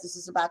somebody else. This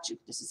is about you.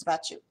 This is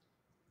about you.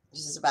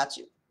 This is about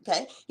you.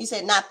 Okay? He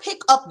said, now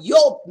pick up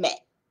your mat.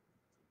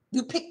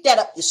 You pick that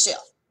up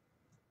yourself.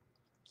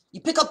 You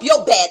pick up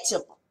your bad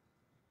temper.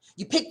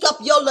 You pick up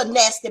your little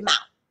nasty mouth.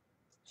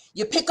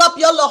 You pick up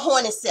your little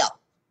horny self.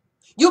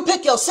 You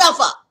pick yourself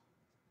up.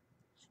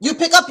 You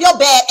pick up your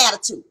bad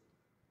attitude.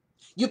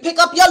 You pick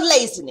up your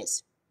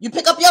laziness. You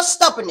pick up your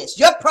stubbornness,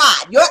 your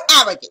pride, your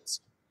arrogance.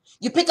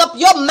 You pick up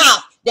your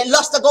mouth that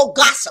loves to go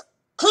gossip.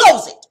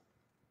 Close it.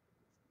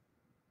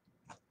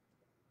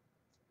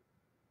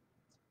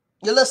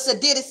 Your little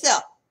sadistic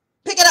self.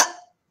 Pick it up.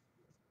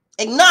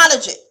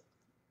 Acknowledge it.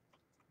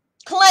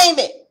 Claim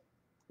it.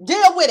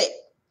 Deal with it.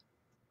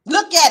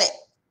 Look at it.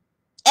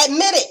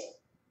 Admit it.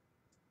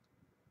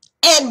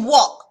 And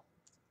walk.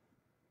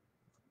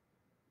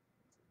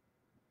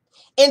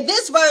 In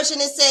this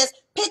version, it says,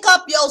 pick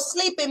up your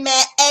sleeping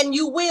mat and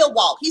you will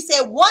walk. He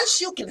said,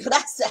 once you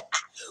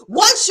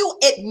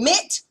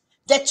admit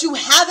that you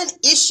have an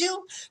issue,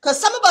 because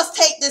some of us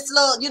take this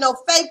little,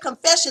 faith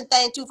confession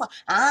thing too far.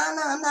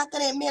 No, I'm not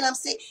going to admit I'm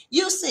sick.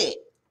 You sick.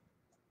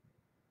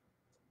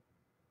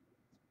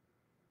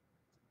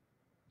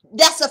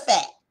 That's a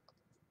fact.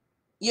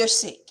 You're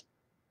sick.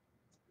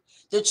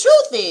 The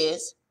truth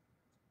is,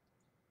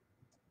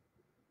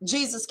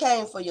 Jesus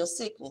came for your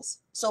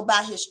sickness. So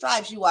by his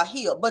stripes, you are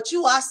healed. But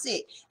you are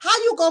sick. How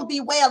you going to be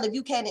well if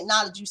you can't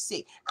acknowledge you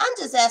sick? I'm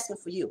just asking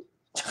for you.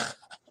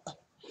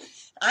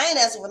 I ain't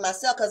asking for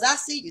myself because I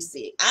see you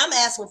sick. I'm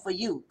asking for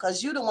you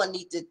because you the one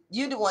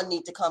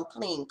need to come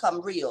clean, come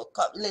real.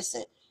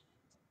 Listen.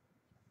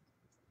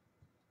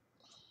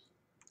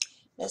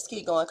 Let's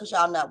keep going because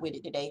y'all not with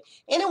it today.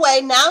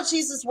 Anyway, now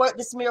Jesus worked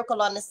this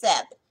miracle on the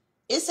Sabbath.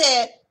 It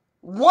said,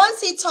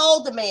 once he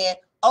told the man,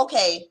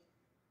 okay,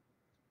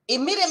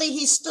 immediately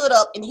he stood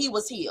up and he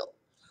was healed.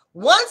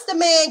 Once the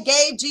man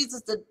gave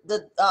Jesus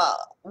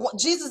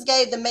Jesus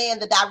gave the man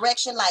the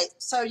direction, like,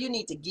 sir, you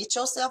need to get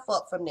yourself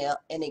up from there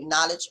and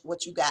acknowledge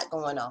what you got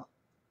going on.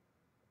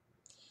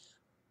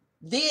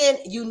 Then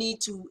you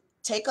need to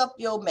take up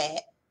your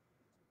mat,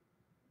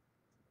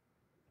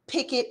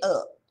 pick it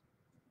up.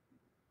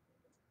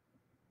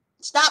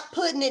 Stop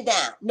putting it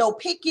down. No,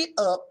 pick it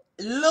up,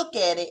 look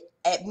at it,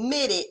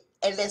 admit it,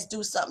 and let's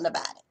do something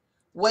about it.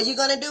 What you're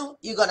going to do?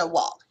 You're going to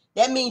walk.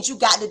 That means you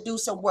got to do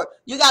some work.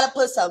 You got to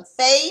put some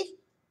faith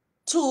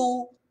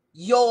to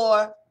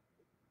your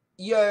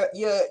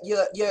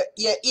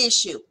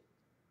issue.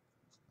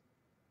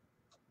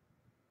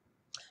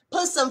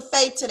 Put some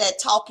faith to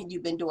that talking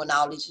you've been doing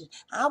all these years.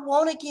 I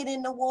want to get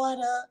in the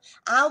water.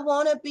 I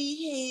want to be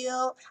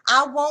healed.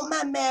 I want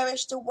my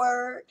marriage to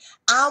work.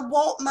 I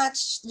want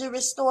to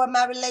restore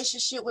my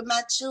relationship with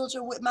my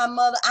children, with my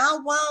mother. I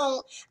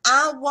want.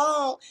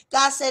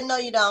 God said, no,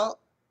 you don't.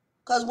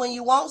 Because when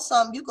you want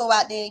something, you go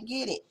out there and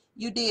get it.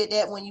 You did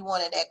that when you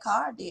wanted that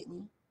car, didn't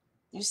you?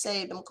 You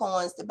saved them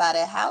coins to buy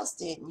that house,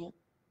 didn't you?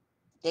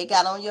 They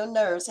got on your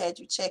nerves, had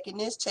you checking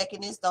this,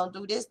 don't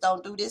do this,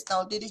 don't do this,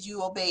 don't do this.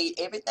 You obeyed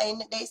everything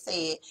that they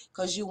said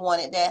because you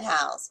wanted that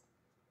house.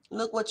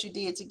 Look what you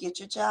did to get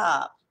your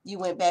job. You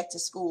went back to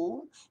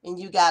school and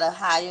you got a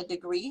higher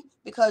degree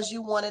because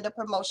you wanted a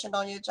promotion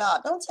on your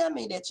job. Don't tell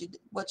me that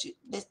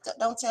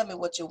don't tell me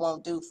what you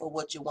won't do for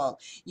what you want.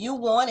 You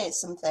wanted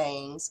some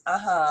things.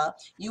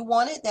 You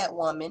wanted that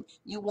woman.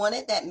 You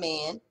wanted that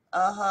man.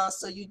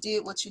 So you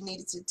did what you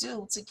needed to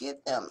do to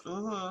get them.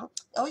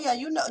 Oh yeah,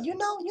 you know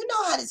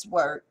how this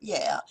work.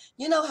 Yeah,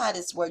 you know how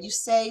this work. You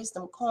save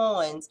some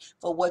coins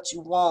for what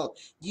you want.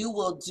 You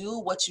will do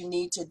what you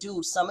need to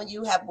do. Some of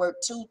you have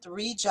worked 2,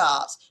 3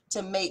 jobs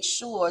to make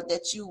sure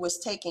that you was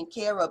taken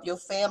care of, your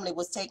family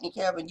was taken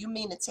care of. And you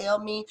mean to tell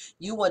me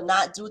you will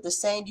not do the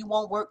same? You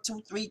won't work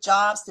 2, 3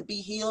 jobs to be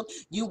healed?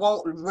 You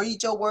won't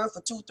read your word for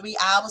 2, 3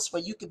 hours for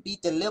you could be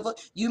delivered?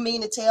 You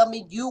mean to tell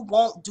me you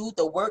won't do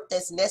the work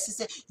that's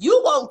necessary?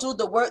 You won't do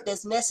the work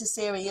that's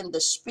necessary in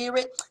the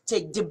spirit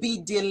to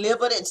be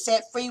delivered and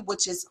set free,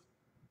 which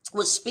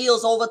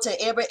spills over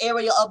to every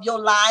area of your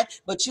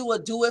life, but you will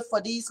do it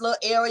for these little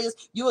areas.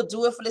 You will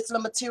do it for this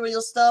little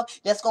material stuff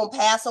that's going to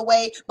pass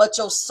away, but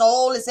your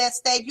soul is at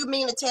stake. You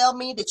mean to tell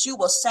me that you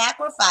will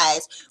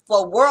sacrifice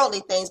for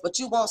worldly things, but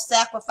you won't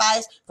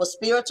sacrifice for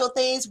spiritual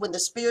things, when the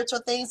spiritual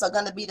things are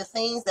going to be the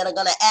things that are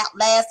going to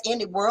outlast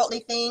any worldly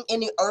thing,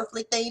 any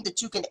earthly thing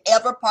that you can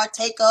ever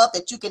partake of,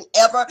 that you can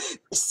ever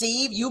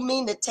receive? You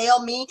mean to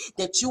tell me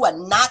that you are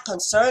not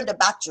concerned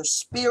about your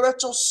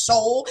spiritual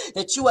soul,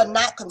 that you are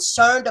not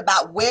concerned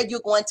about where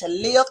you're going to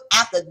live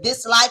after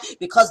this life,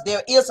 because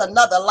there is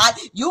another life?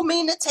 You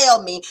mean to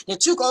tell me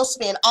that you're going to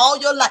spend all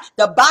your life?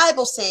 The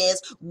Bible says,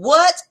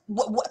 what's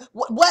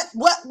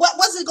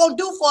it going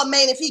to do for a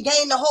man if he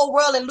gain the whole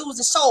world and lose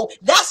his soul?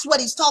 That's what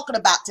he's talking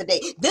about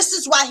today. This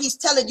is why he's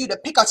telling you to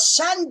pick a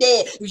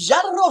shande,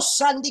 jaro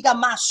shandiga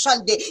ma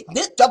shande,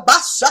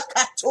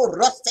 ditabasakato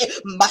rose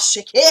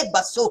mashike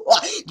baso.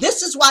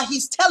 This is why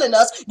he's telling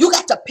us you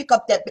got to pick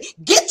up that,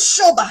 get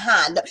your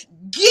behind.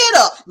 Get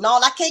up. No,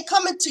 I can't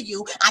come into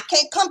you. I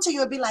can't come to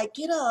you and be like,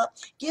 get up,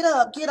 get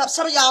up, get up.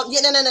 Some of y'all,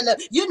 no.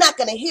 You're not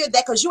going to hear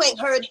that because you ain't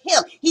heard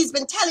him. He's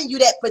been telling you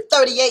that for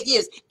 38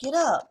 years. Get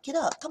up, get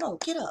up. Come on,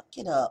 get up,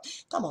 get up.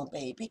 Come on,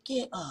 baby,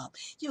 get up.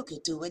 You can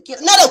do it. Get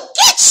up. No,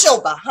 get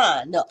your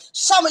behind up.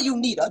 Some of you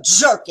need a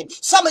jerking.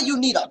 Some of you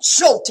need a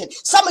jolting.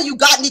 Some of you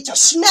need to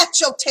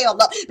snatch your tail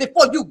up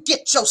before you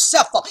get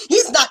yourself up.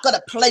 He's not going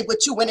to play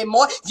with you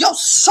anymore. Your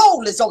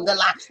soul is on the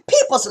line.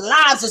 People's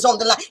lives is on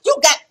the line. You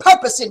got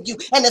purpose in you.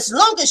 And as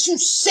long as you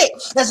sick,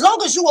 as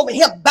long as you over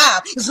here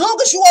bound, as long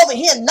as you over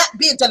here not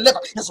being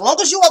delivered, as long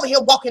as you over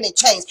here walking in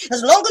chains,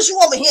 as long as you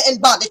over here in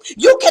bondage,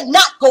 you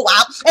cannot go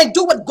out and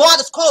do what God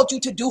has called you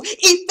to do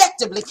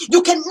effectively.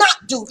 You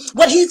cannot do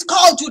what he's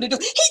called you to do.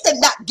 He did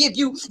not give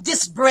you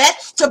this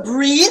breath to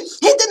breathe.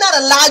 He did not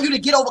allow you to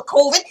get over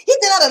COVID. He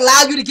did not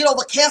allow you to get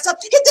over cancer.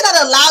 He did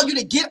not allow you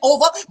to get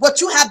over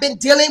what you have been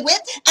dealing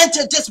with and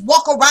to just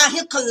walk around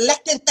here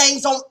collecting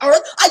things on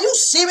earth. Are you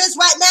serious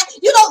right now?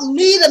 You don't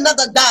need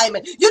another diamond.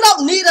 You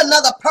don't need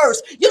another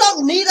purse. You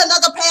don't need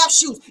another pair of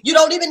shoes. You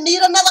don't even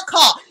need another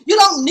car. You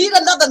don't need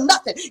another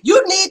nothing. You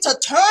need to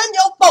turn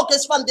your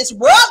focus from this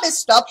worldly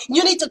stuff.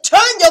 You need to turn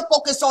your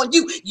focus on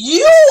you.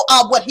 You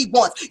are what he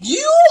wants.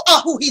 You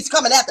are who he's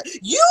coming after.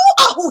 You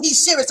are who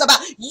he's serious about.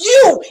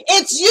 You.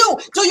 It's you.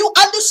 Do you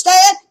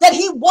understand that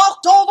he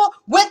walked over,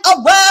 went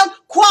around,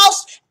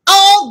 crossed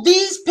all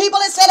these people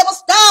and said there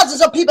was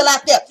thousands of people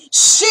out there,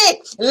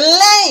 sick,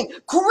 lame,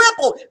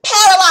 crippled,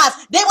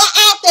 paralyzed? They were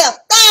out there,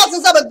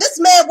 thousands of them. This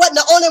man wasn't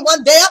the only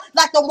one there,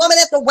 like the woman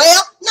at the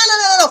well.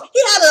 No.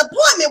 He had an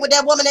appointment with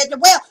that woman at the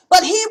well,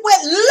 but he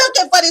went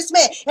looking for this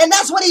man, and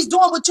that's what he's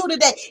doing with you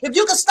today. If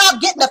you can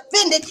stop getting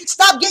offended,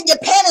 stop getting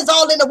your panties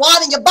all in the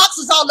water and your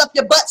boxes all up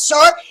your butt,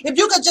 sir. If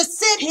you could just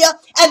sit here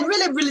and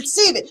really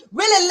receive it,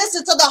 really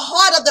listen to the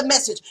heart of the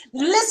message,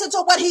 listen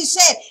to what he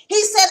said.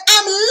 He said,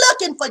 I'm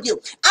looking for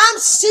you. I'm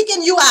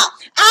seeking you out.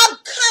 I'm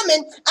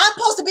coming. I'm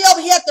supposed to be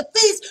over here at the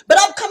feast, but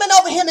I'm coming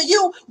over here to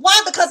you. Why?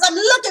 Because I'm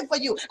looking for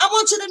you. I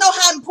want you to know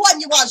how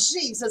important you are,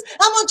 Jesus.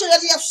 I want you to,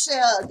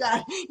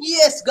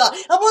 yes, God.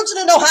 I want you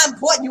to know how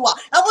important you are.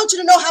 I want you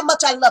to know how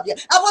much I love you.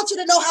 I want you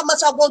to know how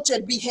much I want you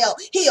to be healed.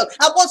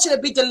 I want you to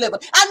be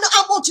delivered.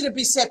 I want you to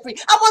be set free.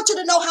 I want you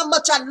to know how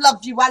much I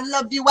love you. I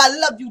love you. I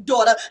love you,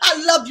 daughter.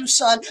 I love you,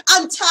 son.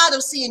 I'm tired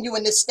of seeing you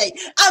in this state.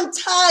 I'm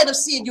tired of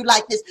seeing you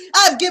like this.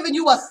 I've given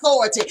you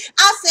authority.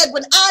 I said,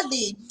 when I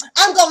leave,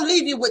 I'm going to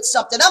leave you with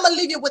something. I'm going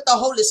to leave you with the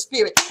Holy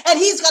Spirit, and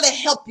he's going to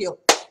help you.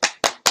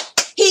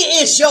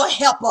 He is your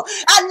helper.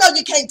 I know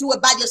you can't do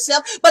it by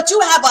yourself, but you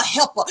have a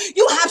helper.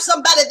 You have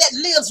somebody that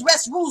lives,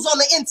 rests, rules on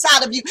the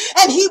inside of you,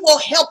 and he will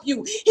help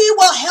you. He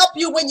will help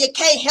you when you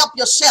can't help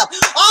yourself.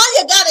 All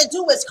you got to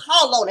do is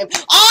call on him.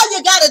 All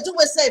you got to do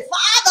is say,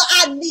 Father,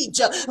 I need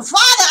you.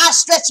 Father, I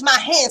stretch my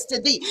hands to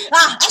thee.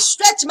 I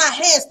stretch my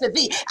hands to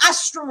thee. I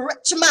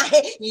stretch my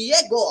hand.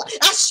 Yeah, God.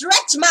 I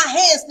stretch my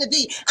hands to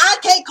thee. I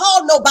can't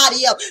call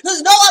nobody else.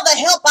 There's no other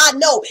help I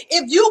know.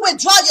 If you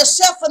withdraw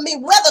yourself from me,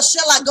 whither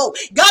shall I go?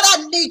 God,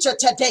 I need you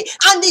today.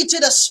 I need you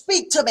to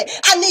speak to me.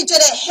 I need you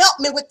to help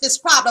me with this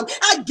problem.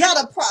 I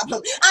got a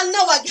problem. I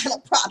know I got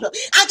a problem.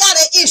 I got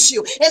an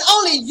issue, and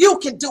only you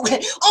can do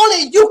it.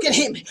 Only you can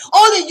hear me.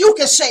 Only you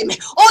can save me.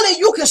 Only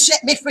you can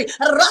set me free.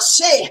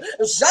 Rashe,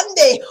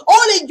 Sunday,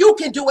 only you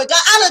can do it.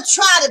 God, I done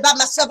tried it by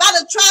myself. I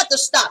done tried to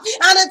stop.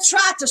 I done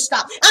tried to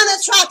stop. I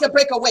done tried to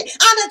break away.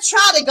 I done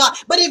tried it, God.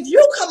 But if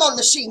you come on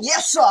the scene,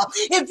 yes, sir.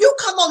 If you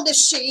come on the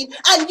scene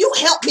and you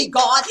help me,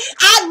 God,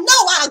 I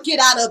know I'll get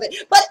out of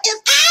it. But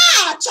if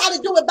I try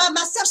to do it by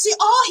myself, see,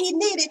 all he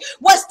needed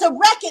was to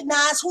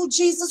recognize who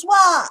Jesus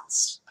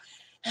was.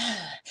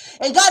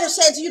 And God is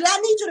saying to you, I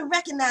need you to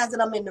recognize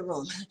that I'm in the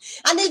room.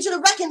 I need you to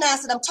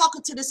recognize that I'm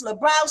talking to this little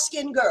brown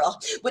skinned girl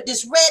with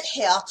this red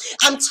hair.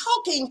 I'm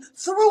talking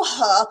through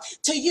her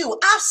to you.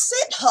 I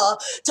sent her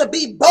to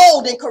be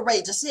bold and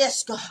courageous.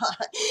 Yes, God.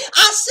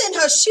 I sent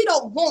her. She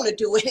don't want to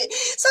do it.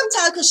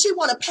 Sometimes because she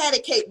want to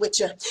patty cake with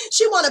you.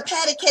 She want to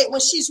patty cake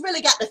when she's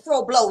really got to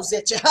throw blows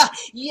at you.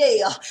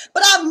 Yeah.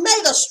 But I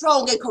made her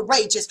strong and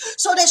courageous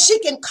so that she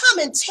can come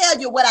and tell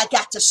you what I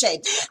got to say.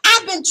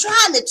 I've been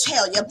trying to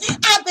tell you.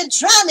 I've been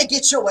trying to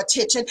get your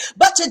attention,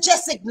 but you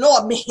just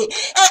ignore me.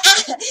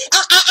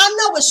 I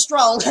know it's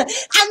strong.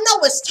 I know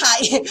it's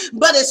tight,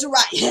 but it's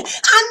right.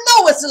 I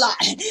know it's a lie.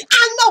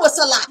 I know it's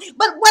a lie.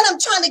 But what I'm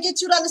trying to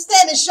get you to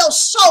understand is your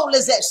soul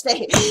is at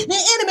stake.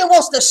 The enemy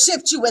wants to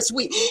shift you as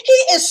weak.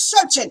 He is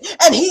searching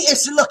and he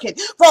is looking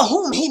for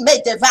whom he may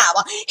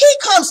devour. He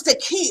comes to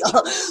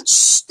kill,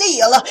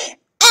 steal,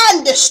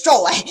 and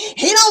destroy.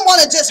 He don't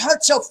want to just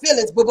hurt your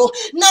feelings, boo-boo.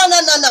 No.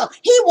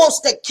 He wants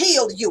to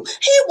kill you.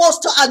 He wants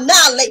to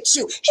annihilate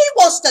you. He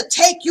wants to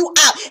take you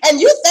out. And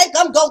you think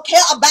I'm going to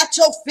care about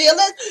your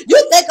feelings?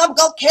 You think I'm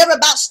going to care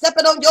about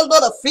stepping on your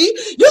little feet?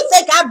 You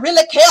think I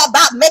really care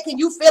about making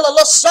you feel a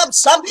little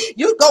something?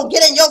 You going to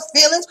get in your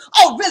feelings?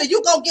 Oh, really?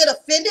 You going to get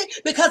offended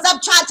because I'm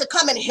trying to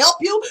come and help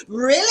you?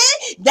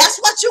 Really? That's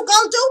what you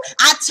going to do?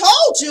 I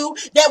told you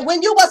that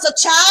when you was a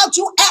child,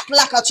 you act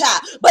like a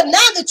child. But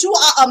now that you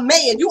are a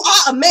man, you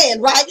are a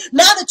man, right?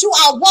 Now that you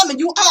are a woman,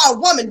 you are a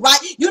woman, right?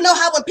 You know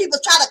how when people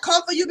try to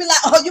comfort you, be like,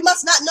 oh, you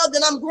must not know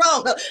that I'm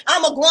grown.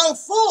 I'm a grown,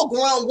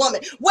 full-grown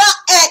woman. Well,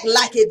 act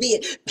like it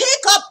then.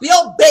 Pick up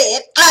your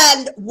bed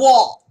and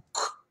walk.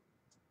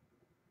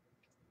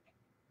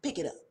 Pick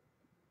it up.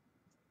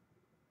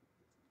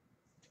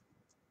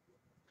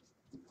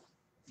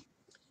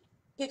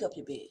 Pick up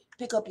your bed.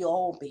 Pick up your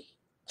own bed.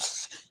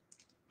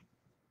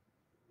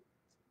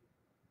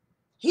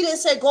 He didn't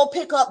say go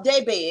pick up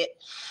their bed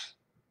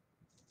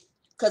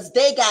because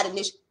they got an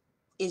issue.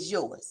 Is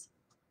yours.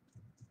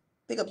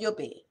 Pick up your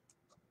bed.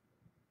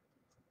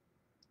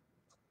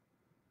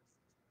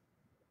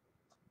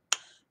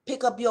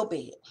 Pick up your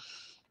bed.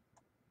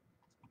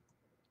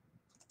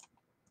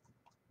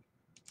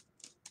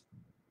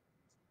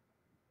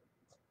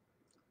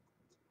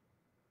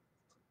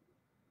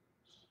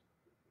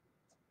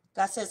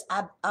 God says,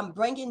 I'm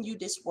bringing you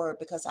this word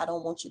because I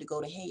don't want you to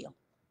go to hell.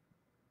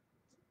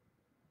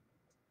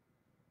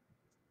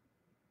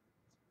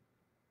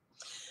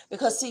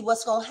 Because see,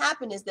 what's going to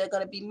happen is there are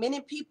going to be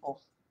many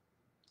people.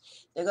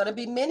 There are going to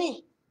be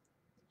many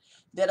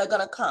that are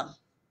going to come.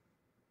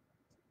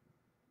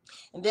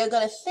 And they're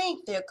going to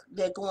think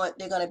they're going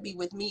to be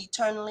with me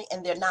eternally,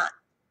 and they're not.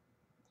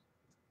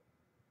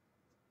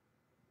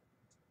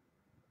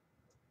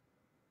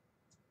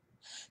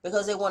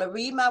 Because they want to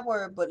read my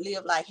word but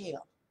live like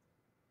hell.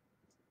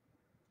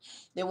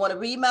 They want to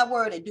read my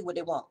word and do what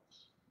they want.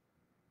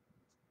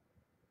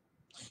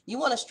 You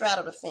want to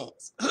straddle the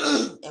fence.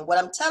 And what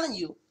I'm telling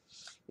you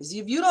is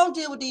if you don't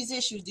deal with these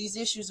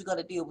issues are going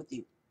to deal with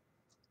you.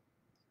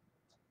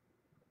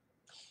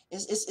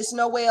 It's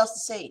no way else to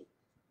say it.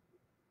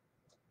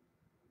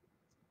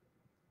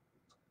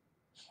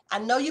 I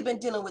know you've been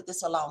dealing with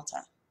this a long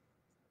time.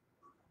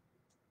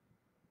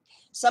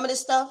 Some of this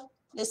stuff,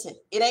 listen,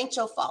 it ain't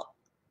your fault.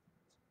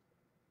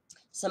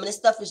 Some of this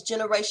stuff is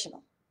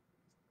generational.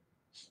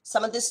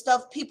 Some of this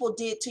stuff people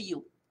did to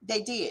you.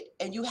 They did.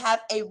 And you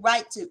have a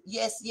right to,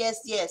 yes.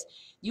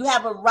 You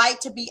have a right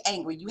to be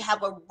angry. You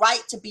have a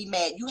right to be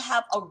mad. You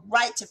have a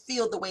right to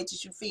feel the way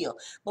that you feel.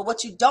 But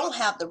what you don't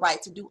have the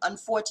right to do,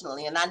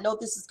 unfortunately, and I know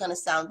this is going to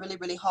sound really,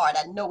 really hard.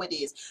 I know it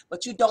is.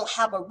 But you don't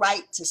have a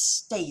right to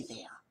stay there.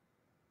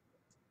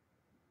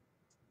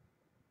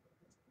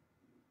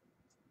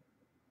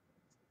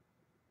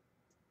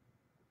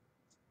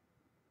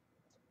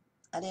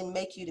 I didn't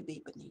make you to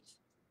be beneath.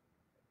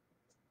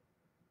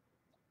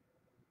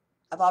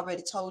 I've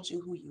already told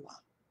you who you are.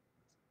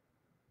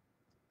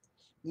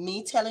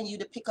 Me telling you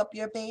to pick up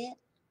your bed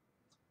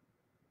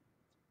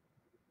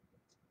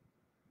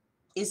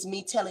is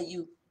me telling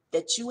you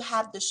that you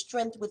have the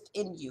strength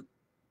within you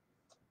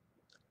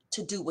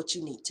to do what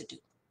you need to do.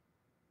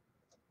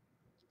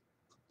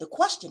 The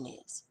question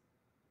is,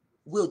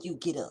 will you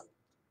get up?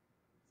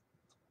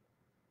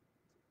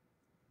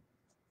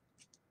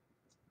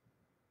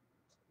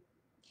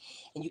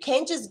 And you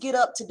can't just get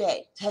up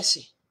today. That's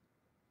it.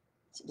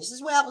 So this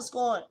is where I was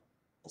going.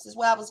 This is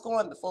where I was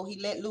going before he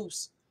let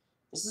loose.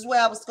 This is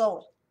where I was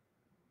going.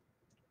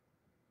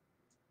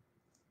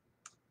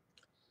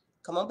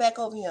 Come on back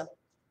over here.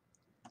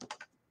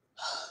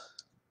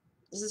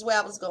 This is where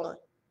I was going.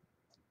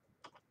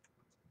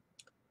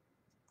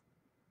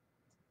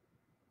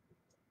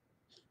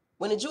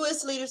 When the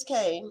Jewish leaders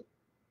came,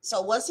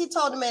 so once he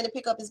told the man to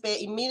pick up his bed,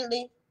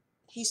 immediately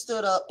he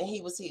stood up and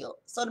he was healed.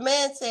 So the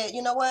man said,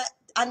 you know what?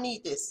 I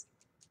need this.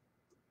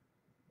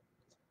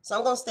 So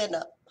I'm going to stand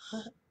up.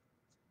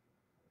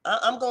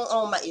 I'm going to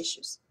own my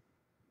issues.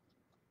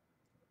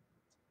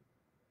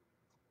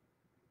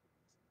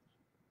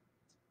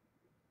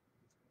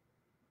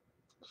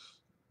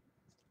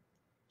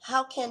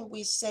 How can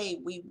we say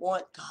we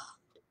want God,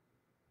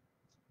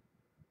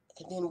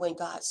 and then when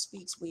God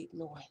speaks, we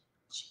ignore him?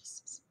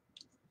 Jesus.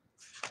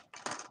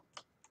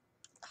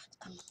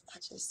 I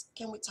just,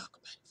 can we talk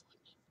about it for a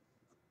minute?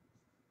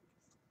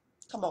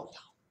 Come on,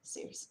 y'all.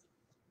 Seriously.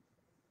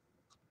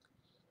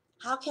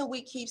 How can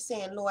we keep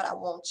saying, Lord, I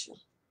want you?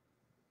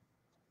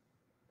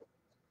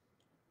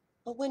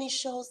 But when he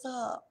shows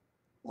up,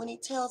 when he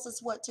tells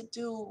us what to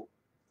do,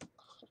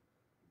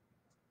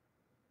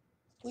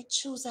 we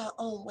choose our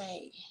own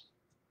way.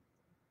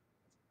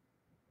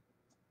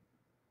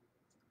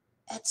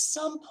 At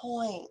some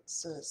point,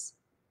 sis,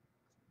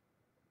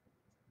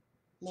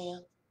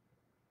 ma'am,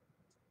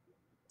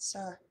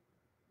 sir,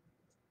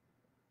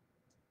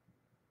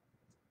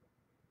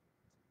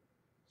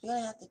 you're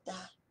going to have to die.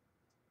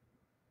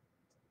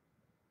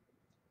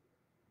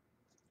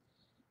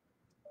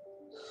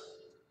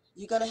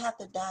 You're going to have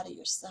to die to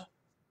yourself.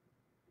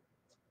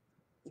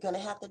 You're going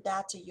to have to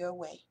die to your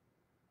way.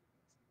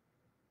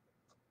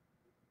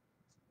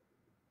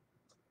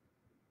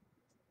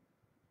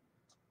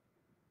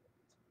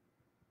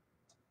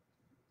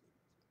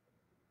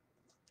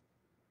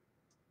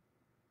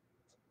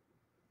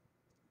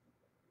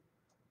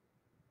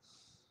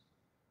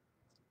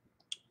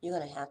 You're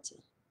going to have to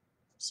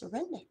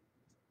surrender.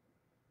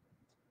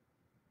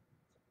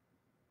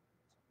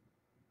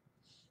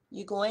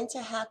 You're going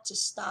to have to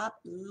stop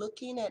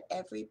looking at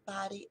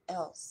everybody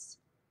else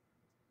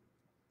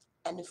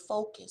and to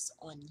focus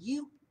on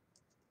you.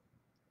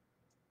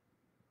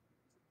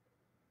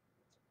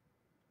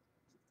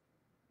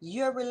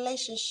 Your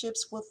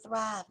relationships will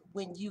thrive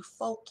when you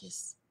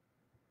focus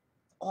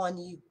on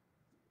you.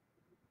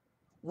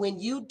 When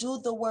you do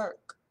the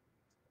work,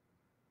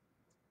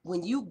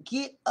 when you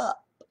get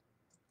up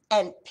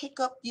and pick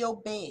up your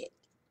bed,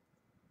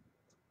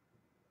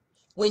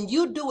 when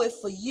you do it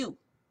for you,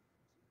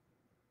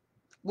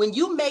 when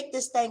you make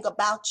this thing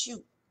about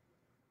you,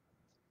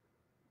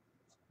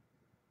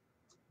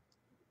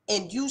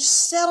 and you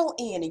settle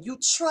in and you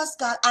trust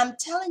God, I'm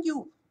telling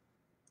you,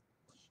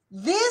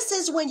 this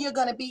is when you're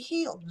going to be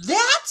healed.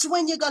 That's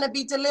when you're going to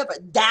be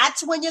delivered.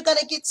 That's when you're going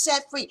to get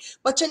set free.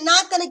 But you're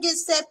not going to get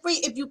set free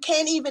if you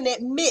can't even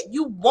admit,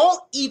 you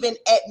won't even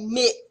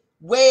admit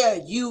where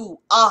you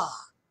are.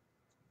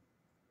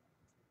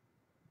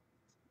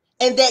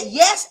 And that,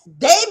 yes,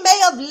 they may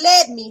have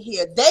led me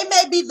here. They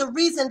may be the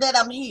reason that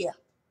I'm here.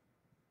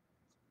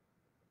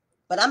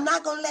 But I'm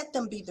not going to let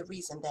them be the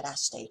reason that I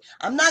stay.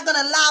 I'm not going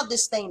to allow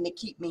this thing to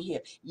keep me here.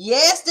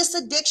 Yes, this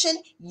addiction.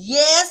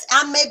 Yes,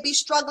 I may be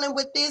struggling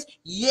with this.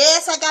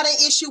 Yes, I got an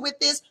issue with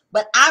this.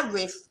 But I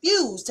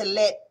refuse to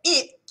let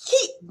it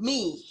keep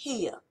me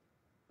here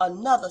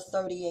another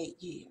 38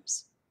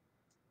 years.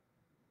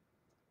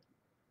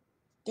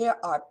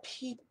 There are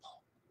people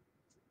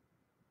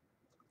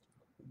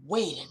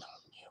waiting on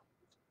you.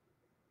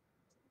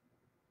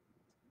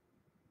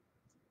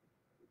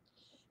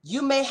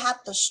 You may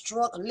have to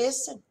struggle.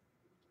 Listen.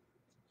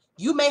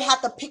 You may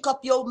have to pick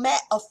up your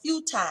mat a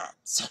few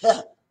times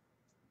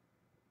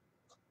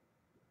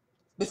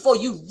before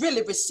you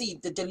really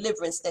receive the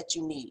deliverance that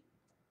you need.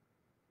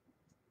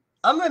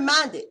 I'm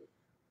reminded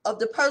of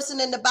the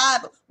person in the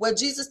Bible where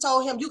Jesus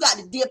told him, you got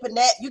to dip in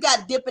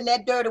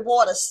that dirty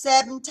water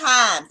 7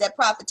 times. That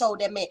prophet told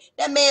that man.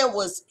 That man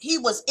was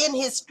in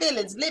his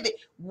feelings living.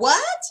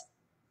 What?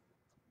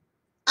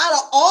 Out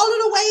of all of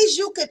the ways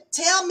you could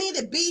tell me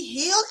to be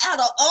healed, out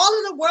of all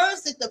of the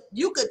words that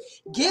you could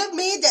give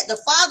me that the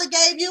Father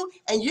gave you,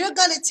 and you're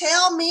going to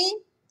tell me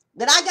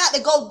that I got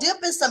to go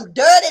dip in some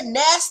dirty,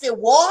 nasty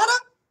water?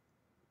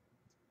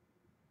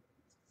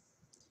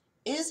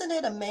 Isn't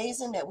it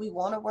amazing that we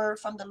want a word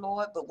from the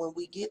Lord, but when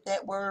we get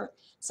that word,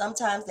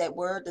 sometimes that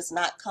word does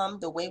not come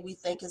the way we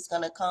think it's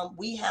going to come.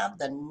 We have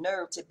the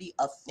nerve to be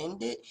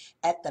offended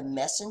at the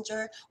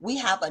messenger. We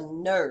have the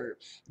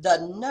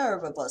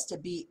nerve of us to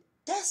be,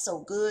 that's so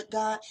good,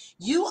 God.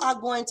 You are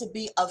going to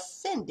be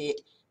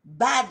offended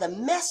by the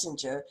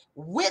messenger,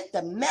 with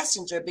the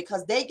messenger,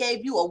 because they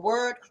gave you a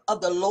word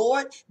of the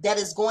Lord that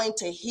is going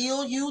to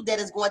heal you, that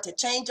is going to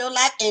change your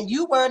life, and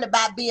you worried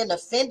about being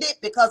offended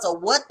because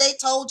of what they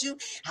told you,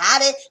 how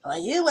they,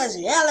 you was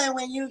yelling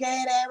when you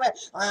gave that,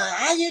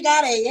 how you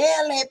gotta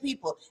yell at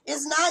people.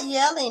 It's not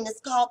yelling,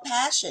 it's called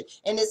passion,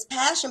 and it's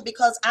passion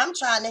because I'm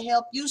trying to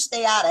help you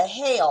stay out of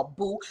hell,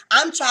 boo.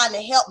 I'm trying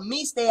to help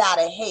me stay out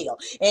of hell.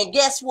 And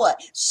guess what?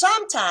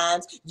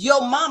 Sometimes your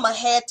mama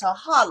had to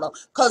holler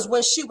because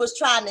when she she was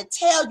trying to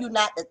tell you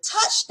not to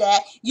touch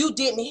that, you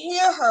didn't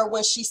hear her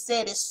when she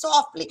said it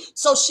softly.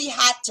 So she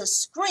had to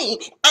scream,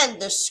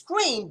 and the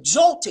scream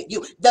jolted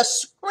you. The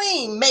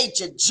scream made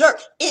you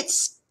jerk. It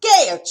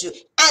scared you,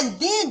 and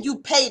then you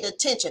paid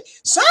attention.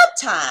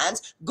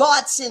 Sometimes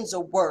God sends a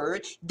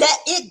word that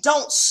it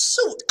don't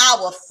suit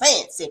our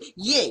fancy.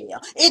 Yeah,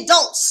 it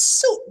don't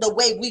suit the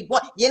way we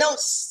want. You don't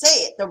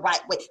say it the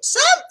right way.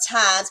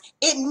 Sometimes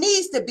it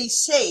needs to be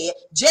said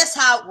just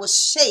how it was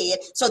said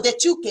so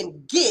that you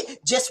can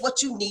get just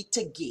what you need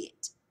to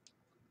get.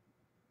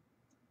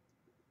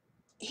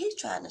 He's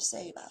trying to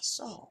save our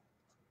soul,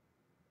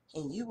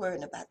 and you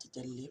worrying about the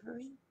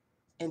delivery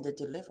and the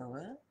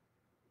deliverer.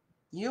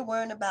 You're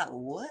worrying about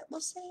what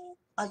was said?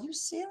 Are you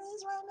serious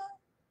right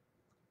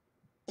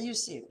now? Are you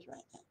serious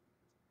right now?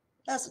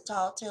 That's a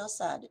tall tale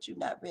sign that you're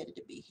not ready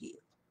to be healed.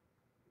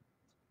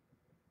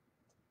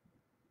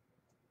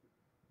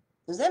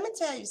 Because let me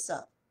tell you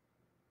something.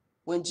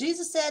 When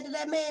Jesus said to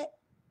that man,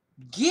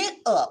 get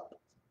up,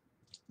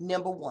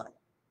 number one.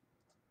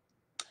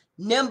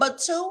 Number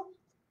two,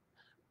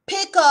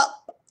 pick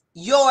up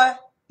your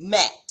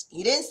mat.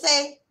 He didn't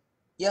say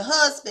your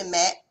husband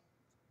mat.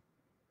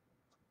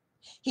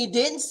 He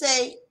didn't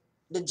say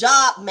the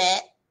job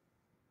mat.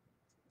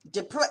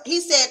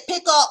 He said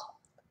pick up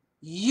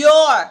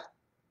your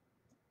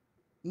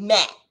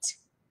mat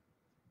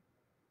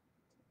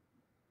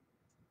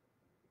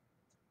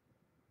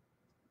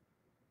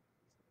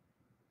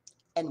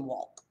and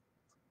walk.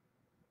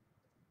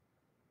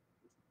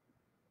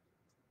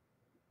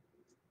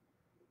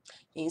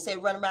 He didn't say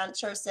run around the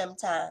church 7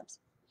 times.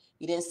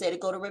 He didn't say to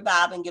go to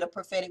revival and get a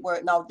prophetic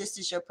word. No, this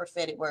is your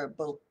prophetic word,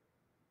 boo.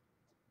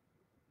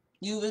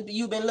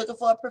 You've been looking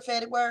for a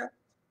prophetic word?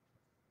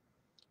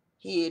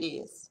 Here it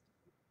is.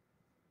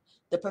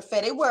 The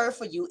prophetic word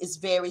for you is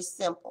very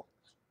simple.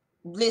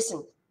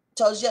 Listen,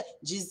 told you,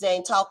 Jesus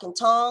ain't talking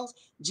tongues.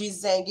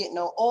 Jesus ain't getting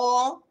no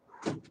oil.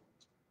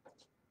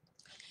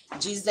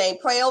 Jesus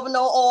ain't pray over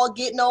no oil,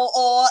 get no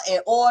oil,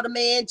 and oil the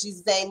man.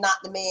 Jesus ain't knock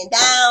the man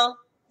down.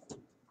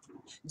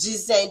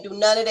 Jesus ain't do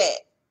none of that.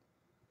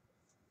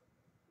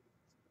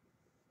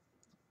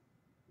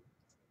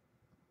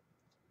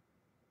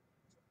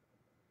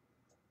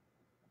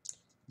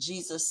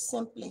 Jesus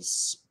simply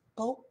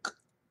spoke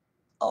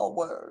a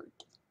word.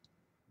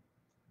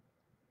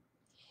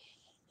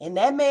 And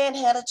that man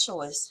had a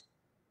choice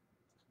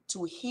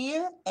to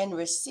hear and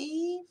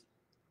receive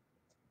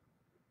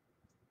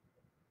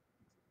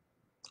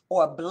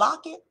or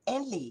block it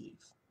and leave.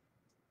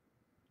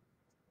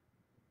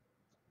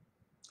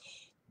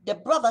 The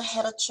brother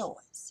had a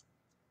choice.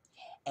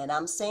 And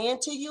I'm saying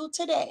to you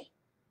today,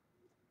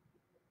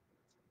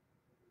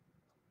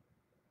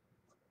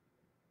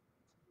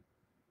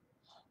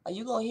 are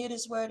you going to hear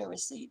this word and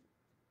receive it?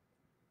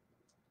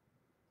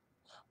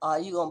 Or are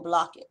you going to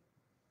block it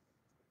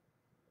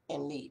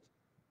and leave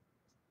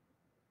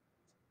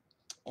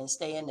and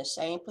stay in the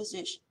same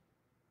position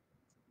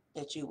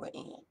that you were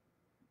in?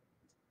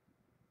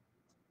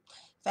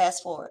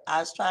 Fast forward. I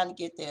was trying to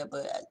get there,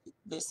 but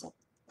listen,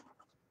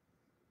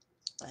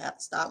 I have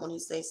to stop when he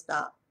says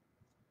stop.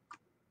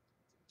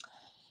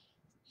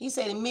 He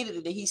said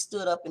immediately that he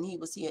stood up and he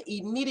was here.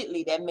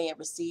 Immediately that man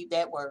received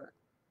that word.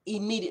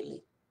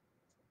 Immediately.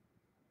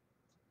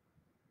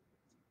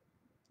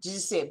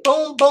 Jesus said,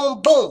 boom,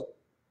 boom, boom.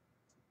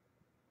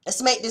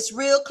 Let's make this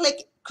real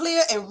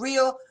clear and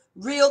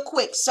real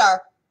quick,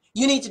 sir.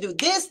 You need to do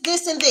this,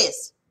 this, and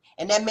this.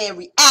 And that man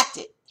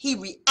reacted. He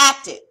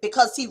reacted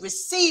because he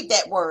received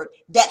that word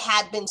that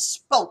had been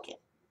spoken.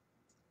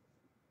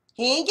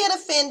 He didn't get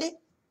offended.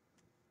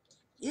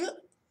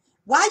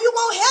 Why you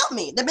won't help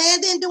me? The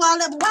man didn't do all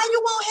that. Why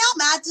you won't help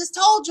me? I just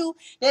told you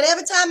that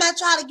every time I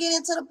try to get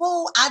into the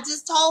pool, I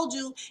just told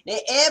you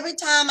that every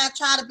time I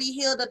try to be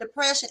healed of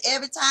depression,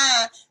 every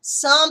time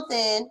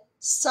something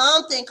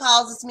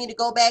causes me to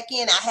go back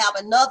in. I have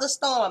another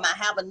storm. I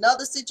have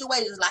another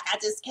situation. Like I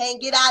just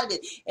can't get out of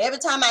it. Every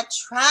time I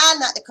try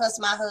not to cuss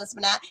my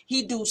husband out,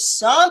 he do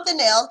something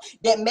else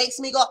that makes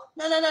me go,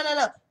 no, no, no, no,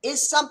 no.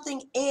 It's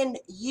something in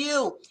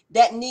you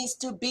that needs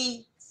to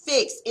be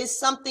fixed. It's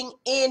something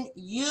in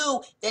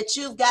you that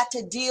you've got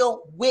to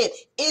deal with.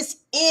 It's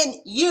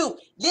in you.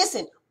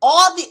 Listen,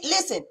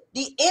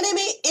 the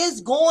enemy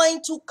is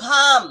going to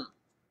come.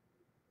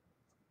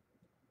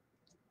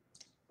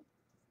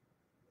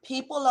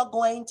 People are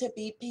going to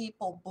be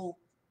people, boo.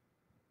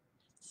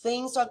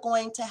 Things are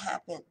going to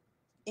happen.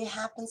 It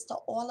happens to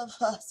all of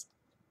us.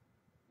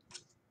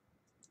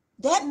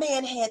 That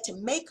man had to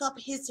make up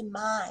his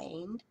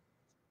mind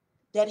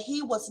that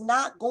he was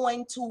not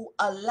going to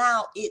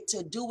allow it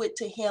to do it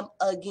to him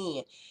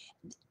again.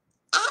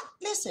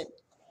 Listen,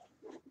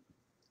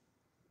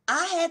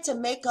 I had to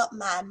make up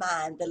my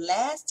mind the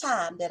last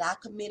time that I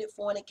committed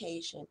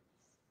fornication,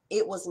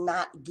 it was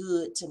not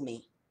good to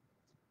me.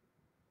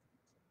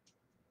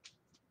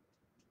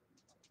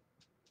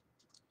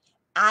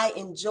 I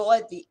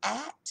enjoyed the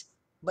act,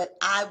 but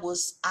I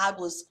was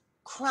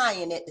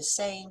crying at the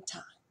same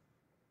time.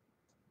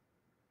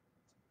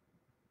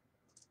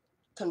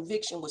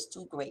 Conviction was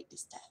too great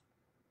this time.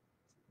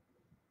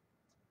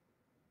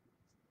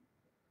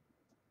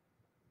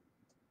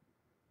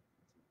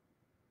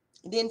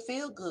 It didn't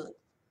feel good.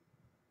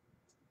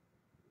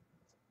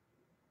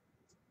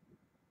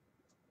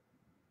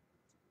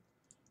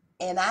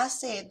 And I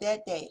said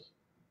that day,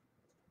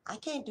 I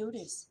can't do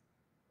this.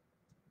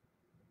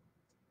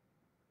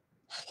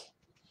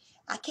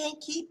 I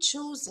can't keep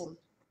choosing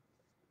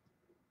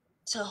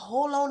to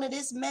hold on to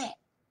this mat.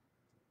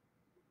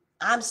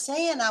 I'm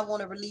saying I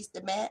want to release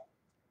the mat.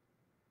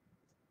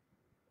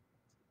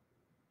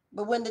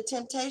 But when the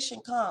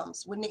temptation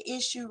comes, when the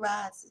issue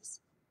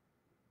rises,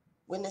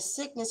 when the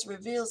sickness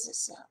reveals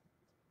itself,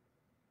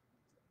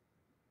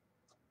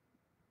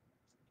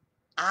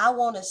 I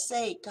want to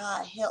say,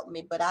 God, help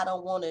me, but I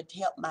don't want to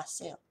help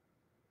myself.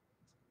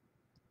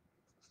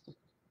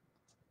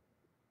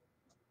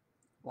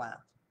 Wow.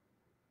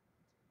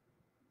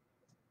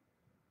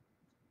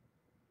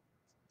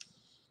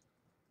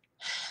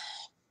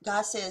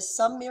 God says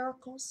some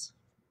miracles,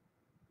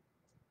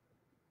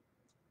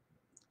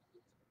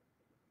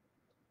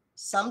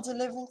 some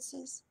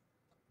deliverances.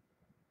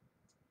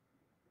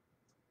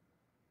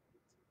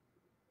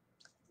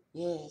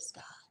 Yes,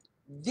 God.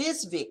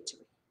 This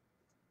victory,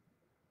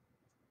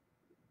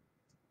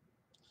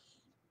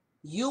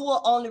 you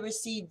will only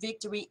receive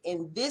victory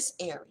in this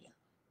area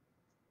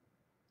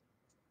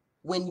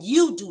when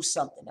you do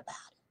something about it.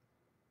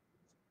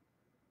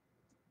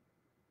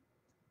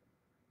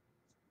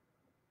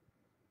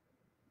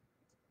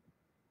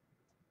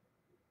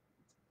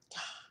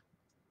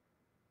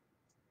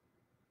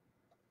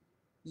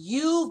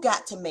 You've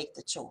got to make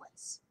the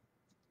choice.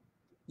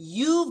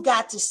 You've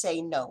got to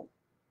say no.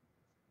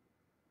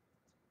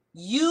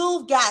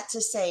 You've got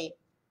to say,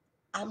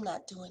 I'm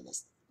not doing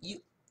this.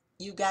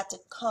 You got to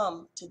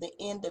come to the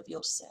end of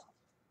yourself.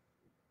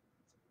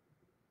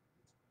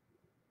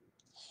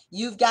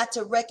 You've got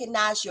to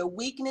recognize your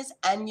weakness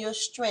and your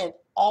strength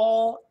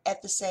all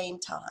at the same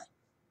time.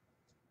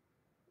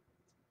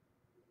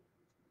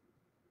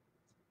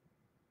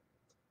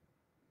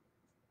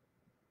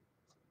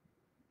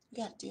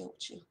 You got to deal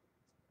with you.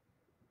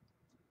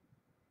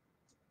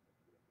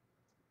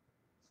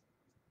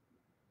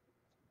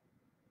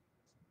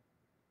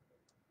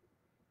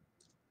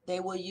 They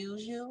will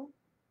use you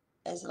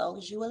as long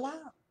as you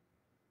allow.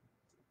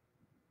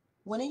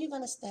 When are you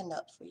going to stand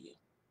up for you?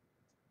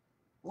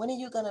 When are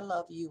you going to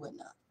love you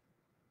enough?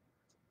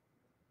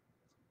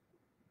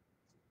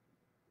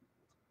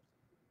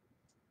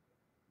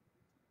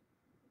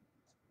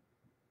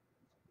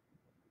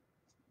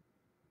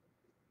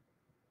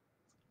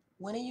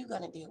 When are you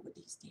going to deal with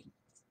these things?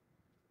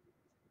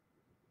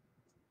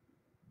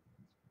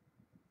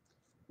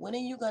 When are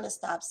you going to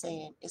stop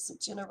saying, it's a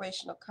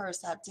generational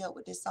curse, I've dealt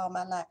with this all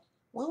my life?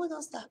 When are we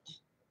going to stop that?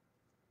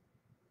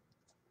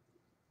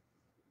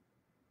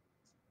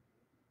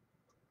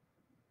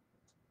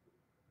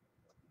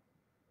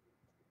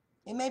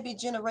 It may be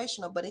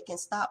generational, but it can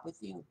stop with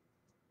you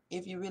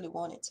if you really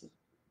want it to.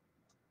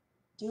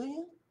 Do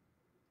you?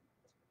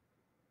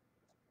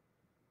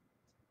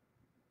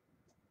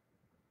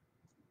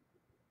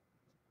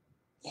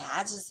 Yeah,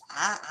 I just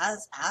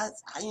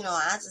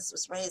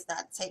was raised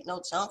not to take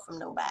no junk from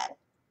nobody.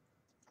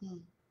 Hmm.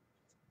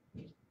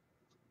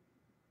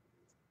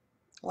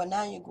 Well,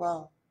 now you're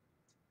grown.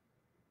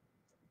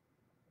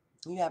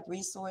 You have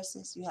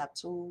resources, you have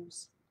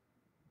tools,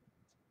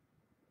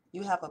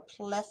 you have a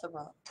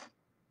plethora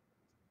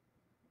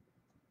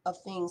of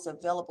things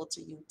available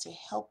to you to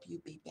help you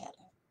be better.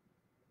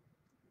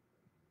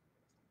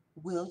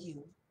 Will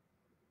you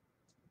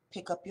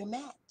pick up your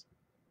mat?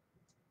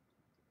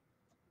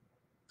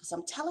 Because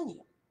I'm telling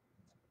you,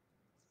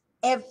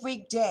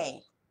 every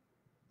day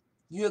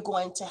you're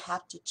going to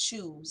have to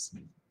choose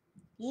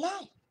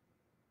life.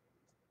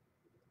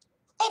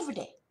 Every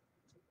day.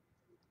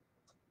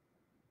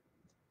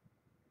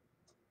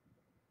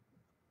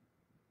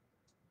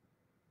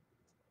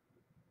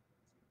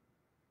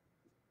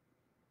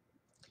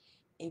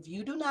 If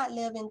you do not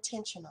live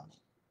intentionally,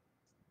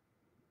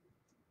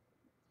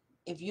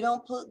 if you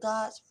don't put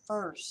God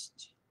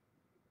first,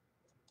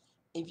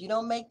 if you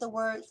don't make the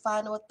word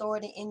final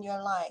authority in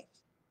your life,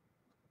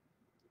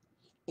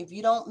 if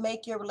you don't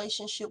make your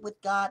relationship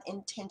with God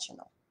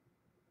intentional.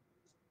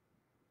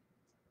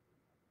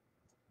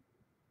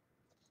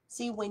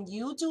 See, when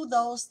you do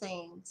those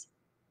things,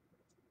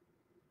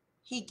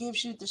 He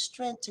gives you the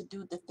strength to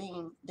do the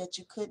thing that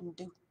you couldn't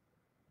do.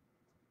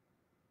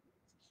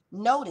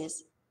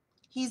 Notice,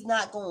 He's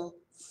not going to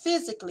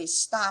physically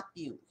stop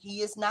you. He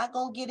is not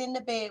going to get in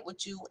the bed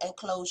with you and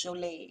close your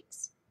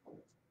legs.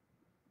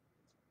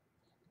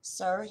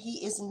 Sir,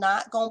 He is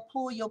not going to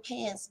pull your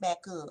pants back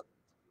up.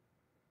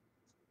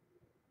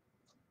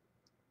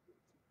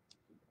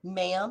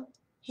 Ma'am,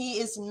 He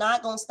is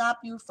not going to stop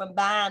you from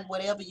buying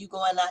whatever you're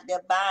going out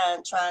there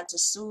buying, trying to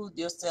soothe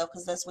yourself,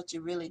 because that's what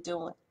you're really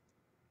doing.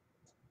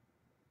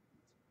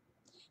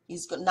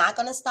 He's not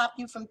going to stop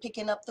you from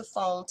picking up the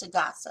phone to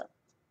gossip.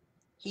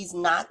 He's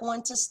not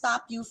going to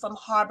stop you from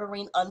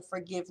harboring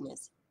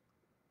unforgiveness.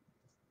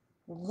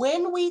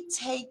 When we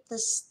take the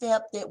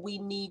step that we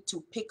need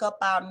to pick up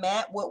our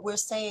mat, what we're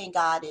saying,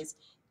 God, is,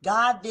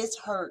 God, this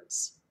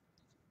hurts,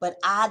 but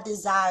I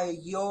desire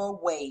your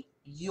way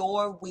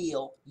your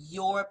will,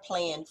 your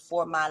plan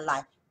for my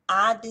life.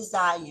 I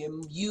desire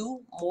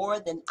you more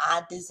than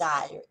I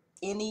desire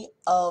any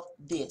of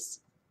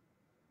this.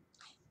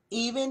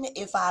 Even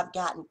if I've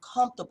gotten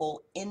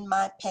comfortable in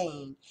my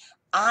pain,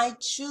 I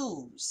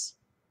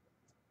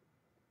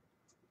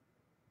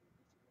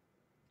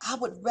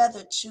would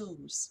rather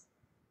choose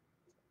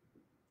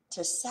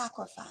to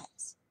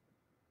sacrifice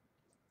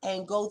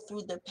and go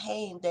through the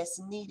pain that's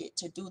needed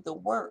to do the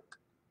work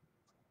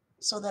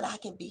so that I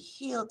can be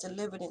healed,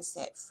 delivered, and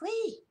set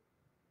free.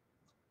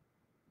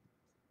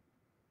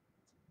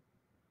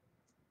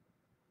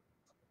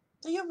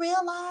 Do you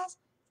realize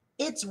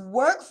it's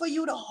work for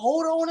you to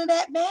hold on to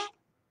that mat?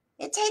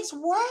 It takes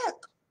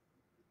work.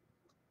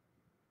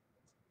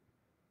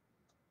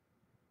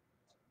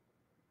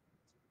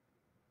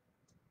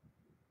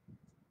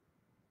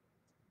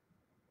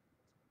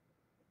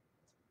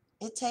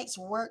 It takes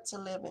work to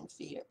live in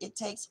fear. It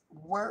takes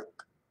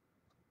work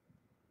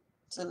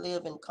to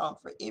live in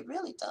comfort. It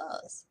really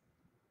does.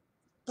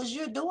 Because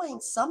you're doing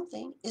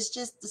something. It's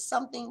just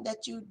something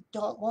that you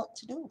don't want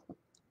to do.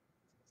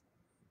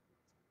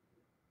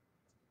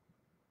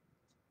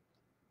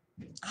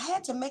 I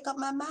had to make up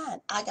my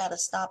mind. I got to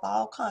stop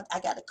all contact.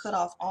 I got to cut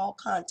off all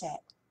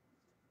contact.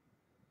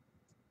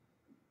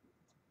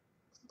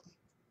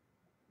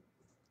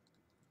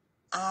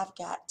 I've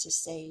got to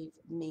save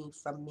me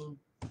from me.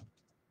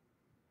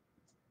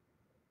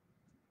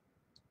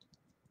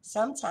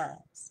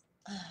 Sometimes,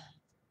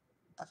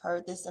 I've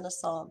heard this in a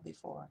song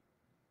before.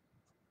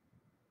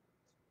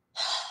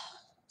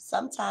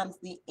 Sometimes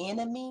the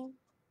enemy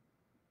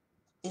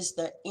is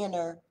the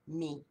inner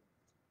me.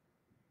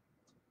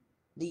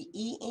 The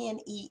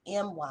ENEMY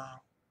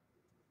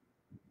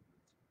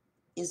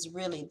is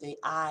really the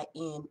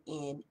INNERME.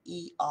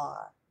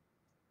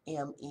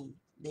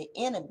 The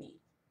enemy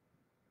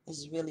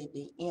is really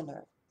the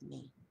inner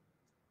me.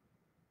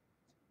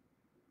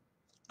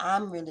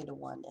 I'm really the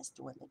one that's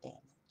doing the damage.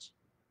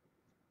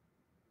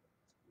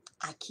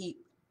 I keep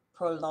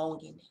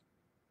prolonging it.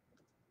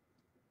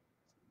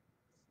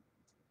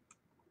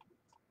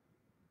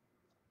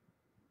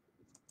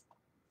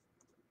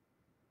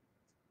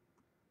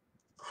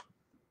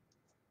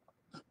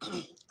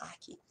 I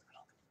keep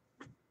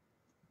prolonging.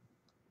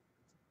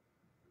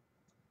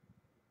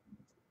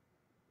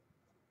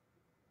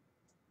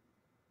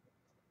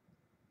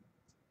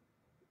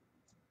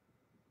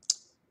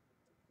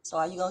 So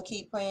are you going to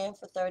keep praying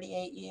for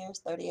 38 years,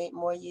 38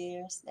 more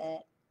years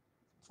that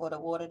for the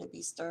water to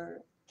be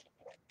stirred?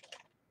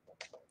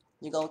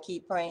 You going to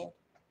keep praying?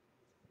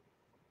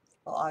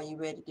 Or are you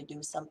ready to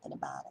do something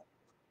about it?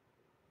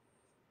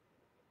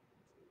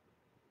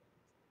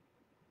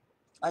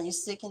 Are you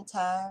sick and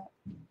tired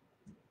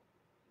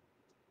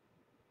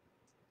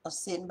of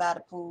sitting by the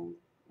pool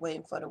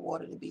waiting for the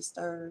water to be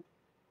stirred?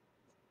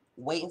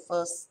 Waiting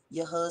for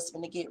your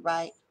husband to get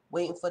right,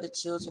 waiting for the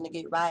children to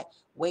get right,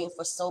 waiting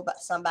for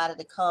somebody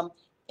to come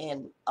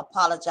and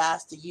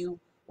apologize to you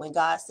when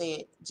God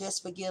said,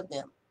 just forgive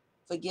them.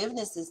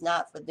 Forgiveness is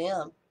not for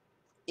them,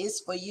 it's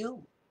for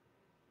you.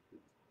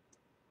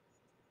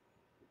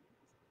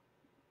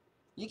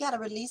 You got to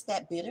release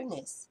that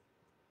bitterness.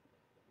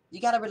 You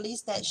got to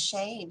release that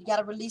shame. You got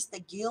to release the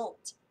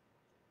guilt.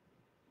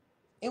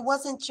 It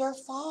wasn't your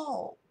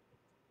fault.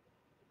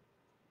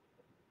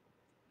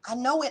 I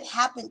know it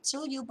happened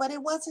to you, but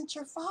it wasn't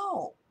your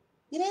fault.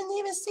 You didn't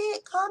even see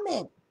it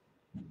coming.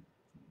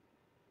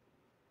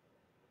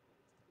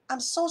 I'm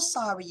so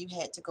sorry you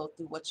had to go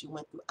through what you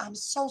went through. I'm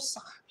so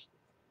sorry.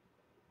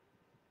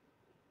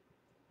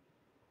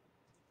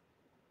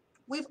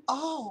 We've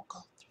all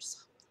gone through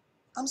something.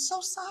 I'm so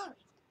sorry.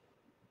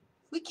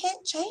 We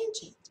can't change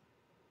it.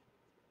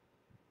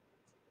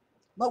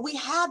 But we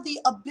have the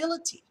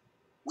ability.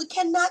 We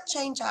cannot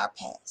change our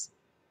past.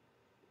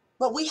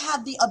 But we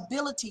have the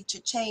ability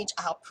to change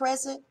our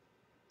present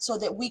so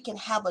that we can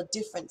have a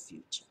different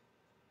future.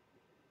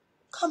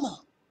 Come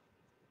on.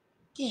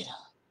 Get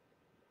up.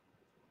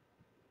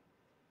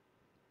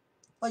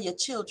 For your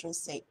children's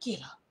sake,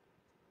 get up.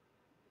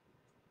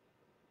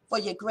 For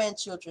your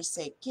grandchildren's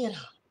sake, get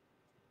up.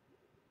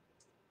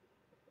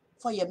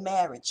 For your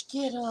marriage,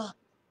 get up.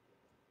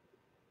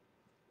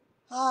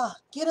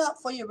 Get up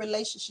for your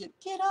relationship.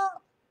 Get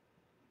up.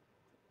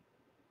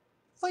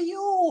 For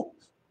you.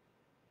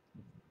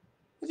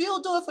 If you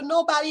don't do it for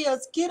nobody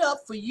else, get up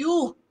for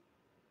you.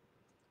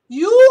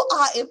 You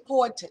are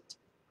important.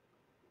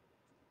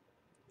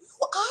 You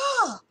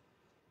are.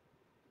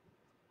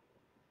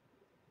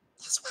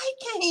 That's why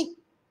he came.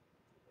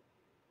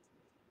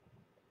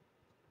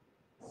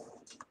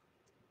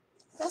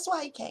 That's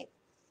why he came.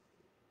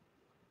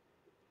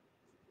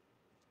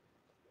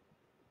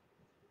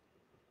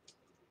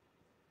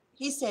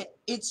 He said,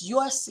 it's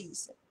your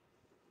season.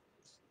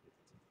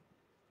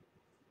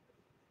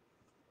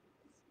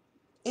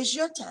 It's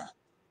your time.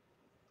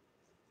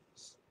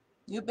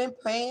 You've been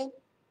praying.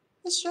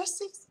 It's your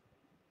season.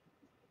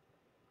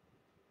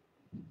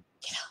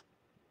 Get up.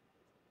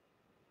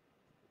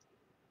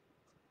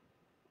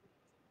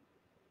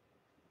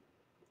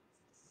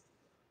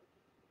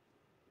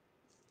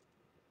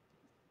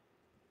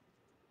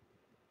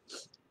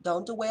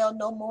 Don't dwell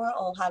no more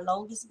on how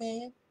long it's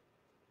been.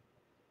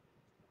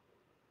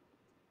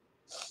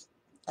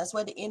 That's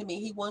where the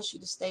enemy, he wants you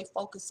to stay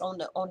focused on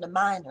the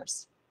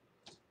minors.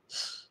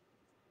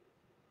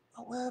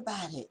 Don't worry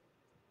about it.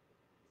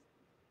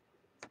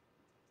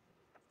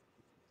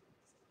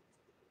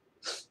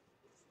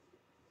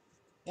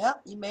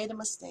 Yep, you made a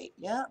mistake.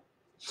 Yep.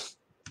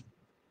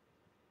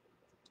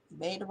 You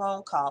made the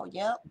wrong call.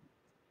 Yep.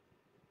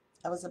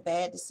 That was a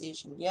bad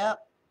decision. Yep.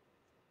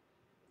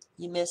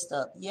 You messed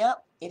up.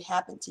 Yep. It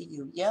happened to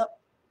you. Yep.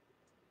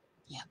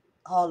 Yep.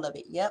 All of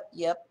it. Yep.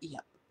 Yep.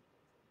 Yep.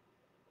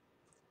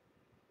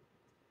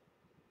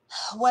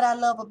 What I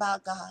love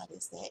about God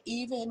is that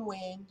even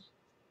when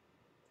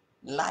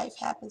life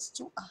happens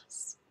to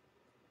us,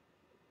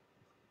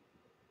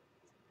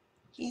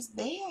 he's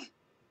there.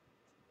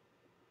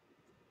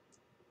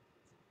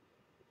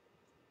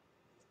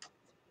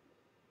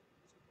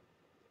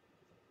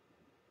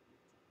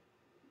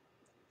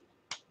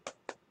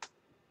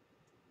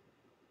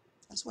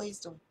 That's what he's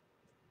doing.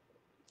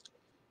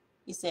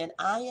 He said,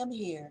 I am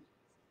here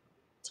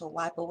to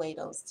wipe away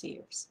those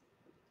tears.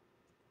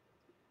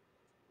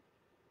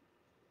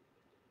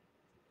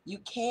 You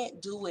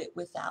can't do it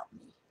without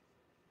me.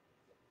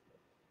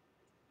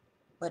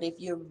 But if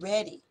you're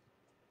ready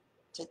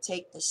to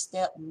take the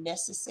step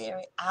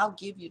necessary, I'll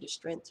give you the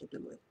strength to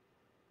do it.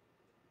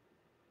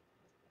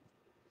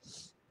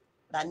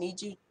 But I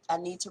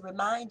need to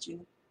remind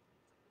you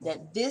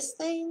that this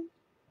thing,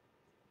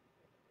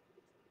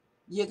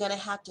 you're going to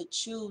have to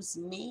choose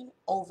me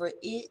over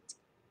it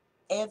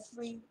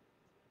every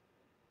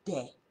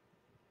day.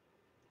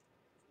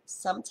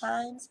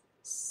 Sometimes,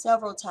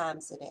 several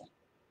times a day.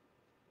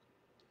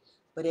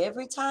 But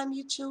every time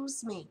you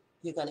choose me,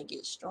 you're going to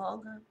get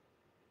stronger,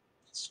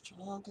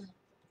 stronger,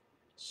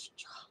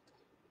 stronger.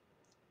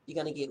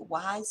 You're going to get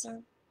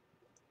wiser.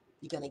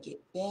 You're going to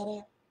get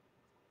better.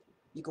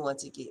 You're going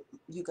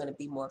to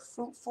be more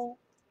fruitful.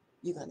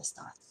 You're going to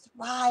start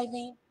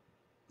thriving.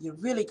 You're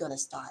really going to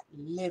start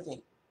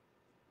living.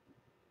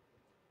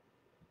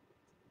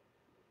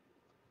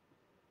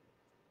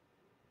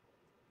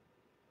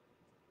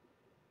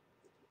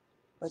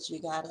 But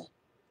you got to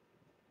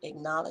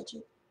acknowledge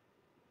it,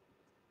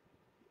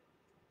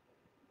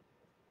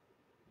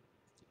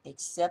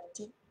 accept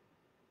it,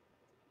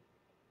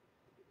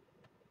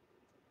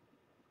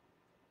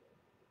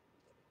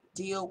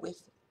 deal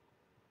with it,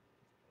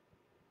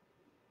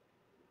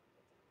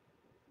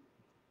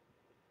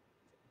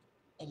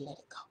 and let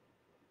it go.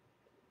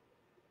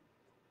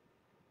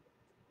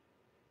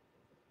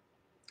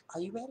 Are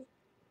you ready?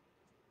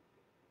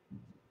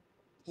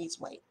 He's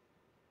waiting.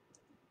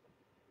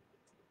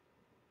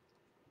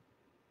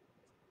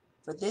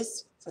 For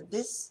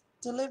this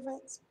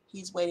deliverance,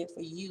 he's waiting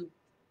for you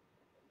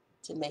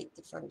to make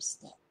the first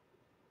step.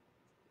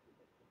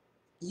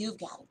 You've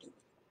got to do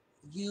it.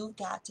 You've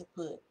got to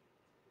put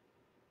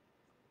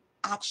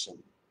action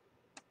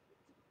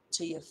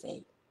to your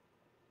faith.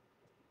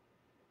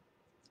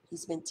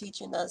 He's been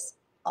teaching us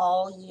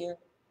all year.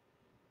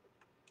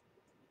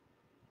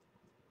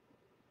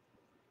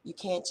 You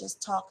can't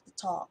just talk the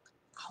talk.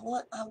 I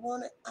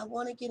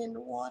want to get in the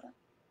water.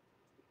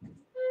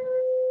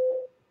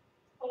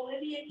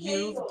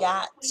 You've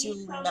got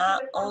to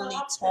not only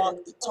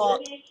talk the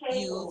talk,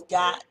 you've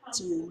got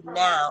to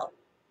now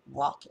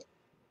walk it.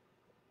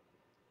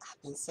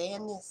 I've been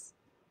saying this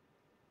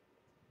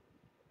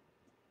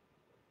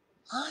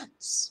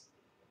months,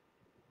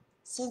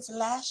 since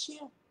last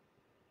year.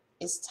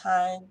 It's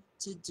time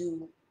to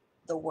do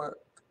the work.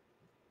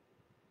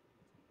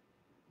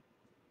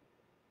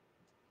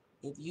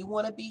 If you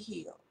want to be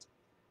healed,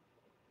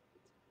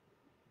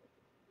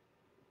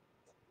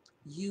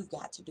 you've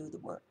got to do the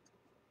work.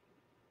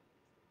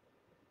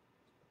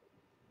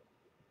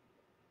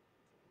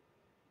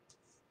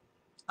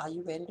 Are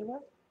you ready to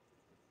work?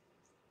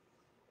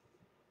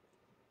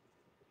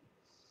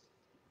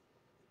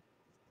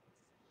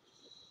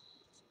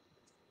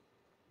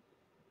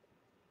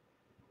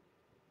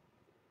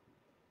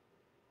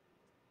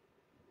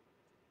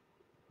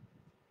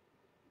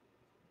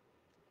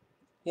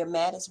 You're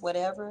mad as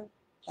whatever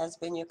has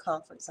been your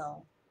comfort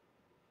zone.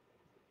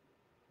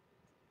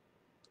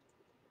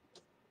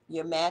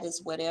 You're mad as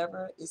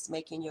whatever is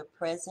making your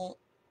present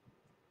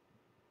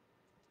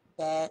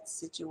bad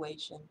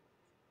situation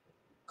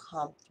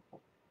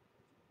comfortable.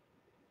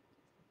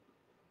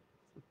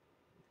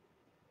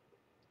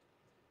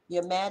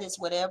 You're mad as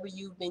whatever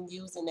you've been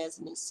using as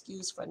an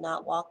excuse for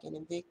not walking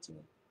in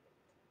victory.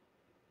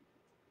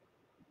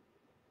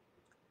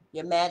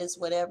 You're mad as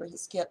whatever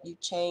has kept you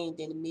chained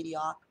in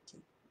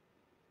mediocrity.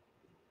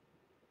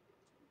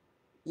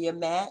 Your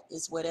mat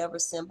is whatever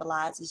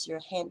symbolizes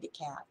your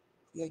handicap,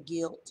 your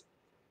guilt,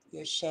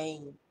 your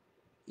shame,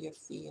 your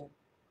fear.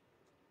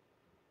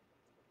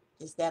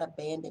 Is that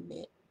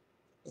abandonment?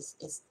 Is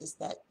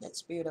that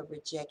spirit of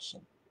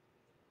rejection?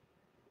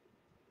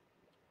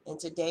 And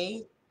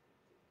today,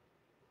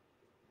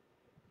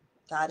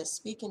 God is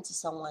speaking to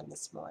someone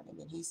this morning,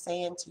 and he's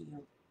saying to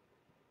you,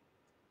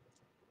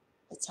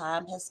 the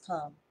time has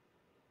come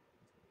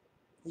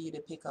for you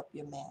to pick up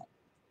your mat.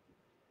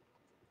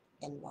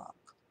 and walk.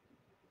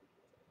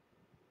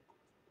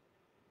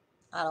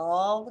 Out of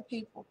all the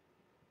people,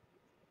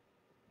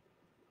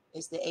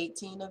 it's the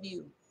 18 of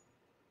you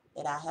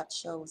that I have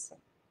chosen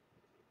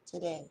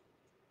today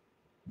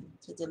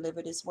to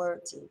deliver this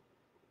word to,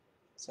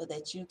 so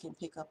that you can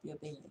pick up your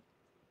bed.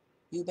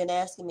 You've been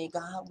asking me,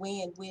 God,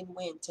 when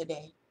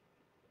today?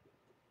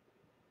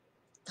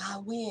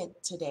 God, when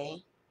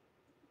today?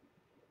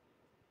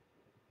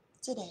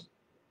 Today.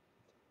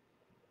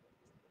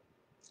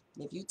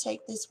 And if you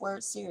take this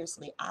word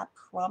seriously, I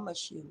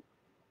promise you,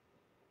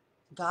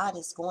 God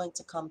is going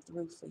to come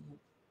through for you.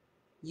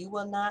 You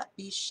will not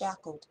be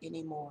shackled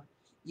anymore.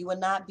 You will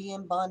not be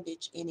in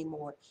bondage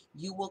anymore.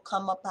 You will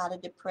come up out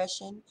of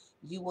depression.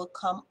 You will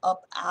come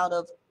up out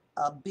of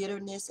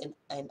bitterness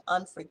and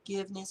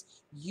unforgiveness.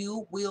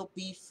 You will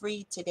be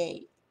free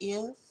today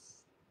if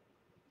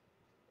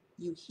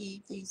you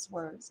heed these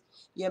words.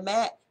 Your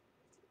mat,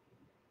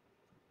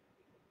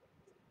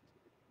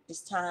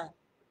 it's time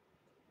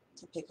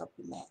to pick up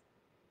your mat.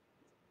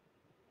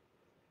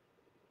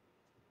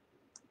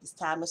 It's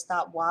time to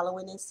stop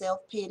wallowing in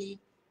self-pity,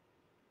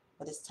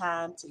 but it's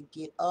time to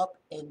get up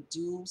and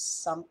do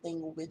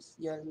something with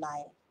your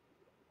life.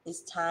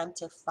 It's time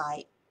to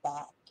fight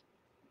back.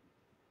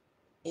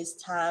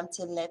 It's time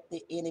to let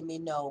the enemy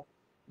know,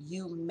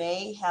 you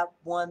may have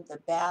won the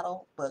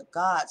battle, but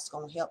God's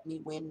going to help me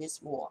win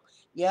this war.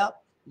 Yep,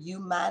 you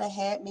might have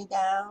had me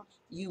down.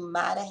 You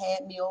might have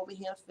had me over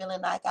here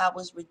feeling like I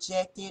was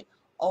rejected,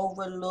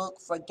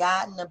 overlooked,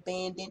 forgotten,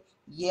 abandoned.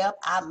 Yep,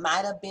 I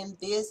might have been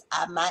this.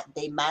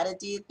 They might have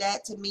did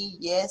that to me.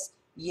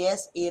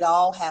 Yes, it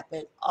all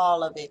happened,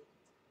 all of it.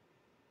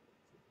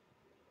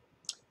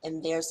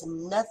 And there's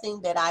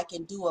nothing that I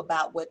can do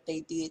about what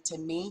they did to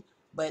me,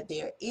 but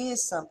there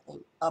is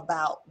something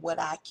about what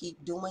I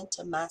keep doing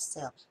to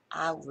myself.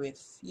 I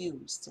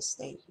refuse to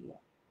stay here.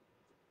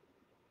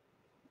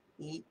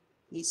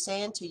 He's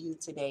saying to you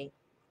today,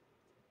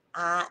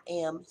 I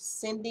am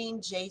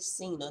sending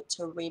Jacinna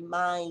to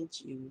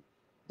remind you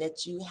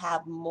that you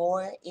have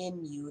more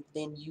in you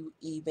than you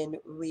even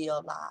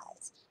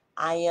realize.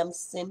 I am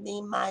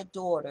sending my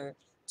daughter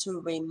to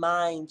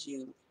remind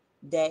you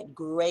that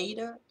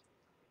greater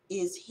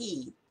is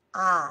he,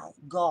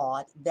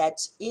 God,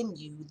 that's in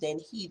you than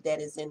he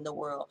that is in the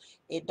world.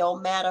 It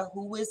don't matter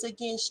who is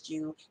against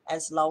you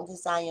as long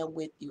as I am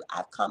with you.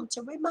 I've come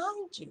to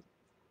remind you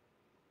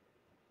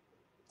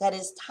that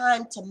it's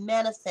time to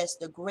manifest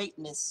the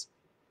greatness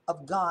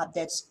of God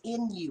that's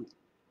in you.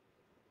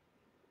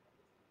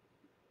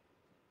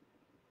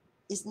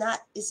 It's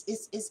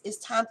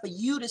time for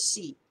you to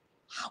see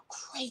how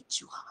great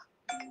you are.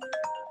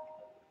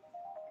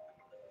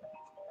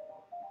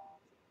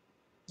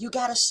 You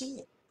got to see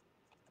it.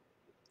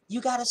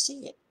 You got to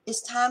see it.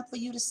 It's time for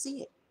you to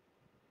see it.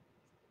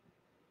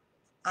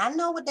 I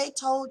know what they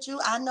told you.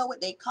 I know what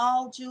they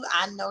called you.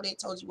 I know they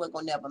told you we're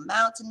going to never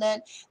amount to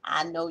nothing.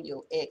 I know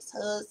your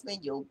ex-husband,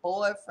 your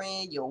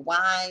boyfriend, your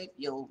wife,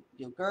 your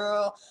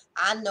girl.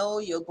 I know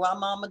your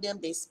grandmama, them,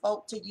 they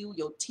spoke to you,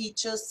 your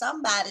teacher.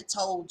 Somebody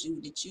told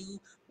you that you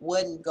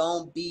wasn't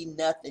going to be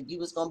nothing. You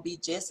was going to be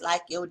just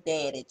like your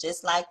daddy,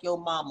 just like your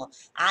mama.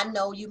 I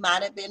know you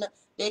might have been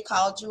they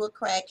called you a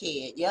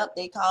crackhead. Yep,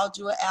 they called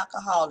you an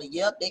alcoholic.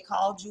 Yep, they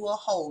called you a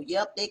hoe.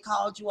 Yep, they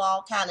called you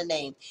all kind of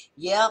names.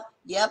 Yep,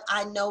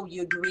 I know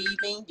you're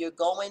grieving, you're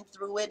going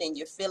through it, and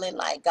you're feeling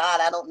like, God,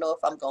 I don't know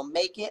if I'm going to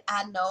make it.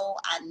 I know.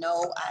 I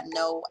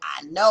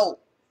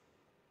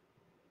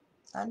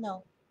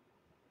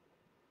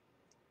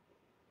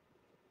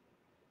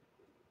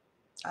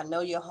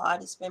know your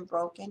heart has been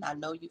broken. I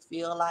know you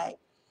feel like,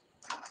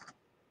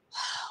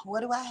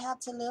 what do I have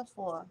to live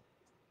for?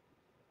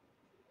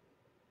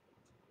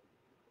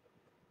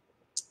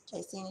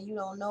 Jacinna, you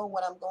don't know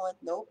what I'm going.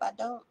 Nope, I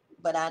don't.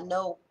 But I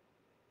know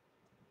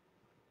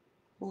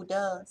who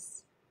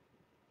does.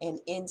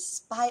 And in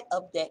spite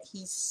of that,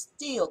 he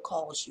still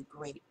calls you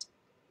great.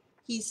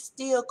 He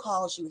still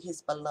calls you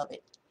his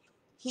beloved.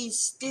 He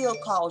still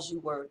calls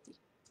you worthy.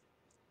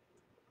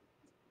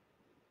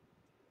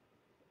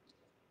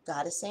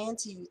 God is saying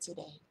to you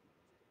today,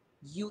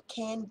 you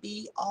can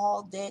be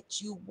all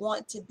that you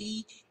want to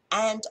be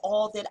and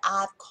all that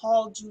I've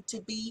called you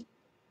to be.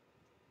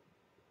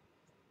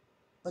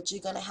 But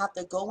you're going to have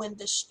to go in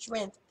the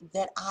strength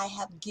that I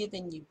have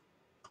given you.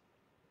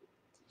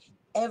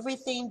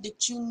 Everything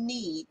that you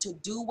need to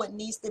do what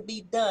needs to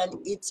be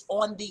done, it's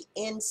on the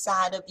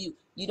inside of you.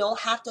 You don't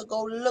have to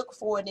go look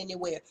for it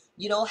anywhere.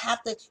 You don't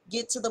have to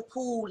get to the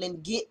pool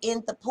and get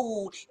in the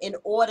pool in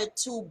order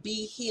to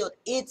be healed.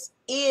 It's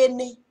in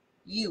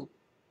you.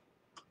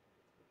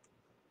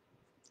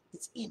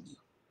 It's in you.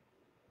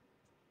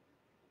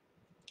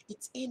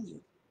 It's in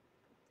you.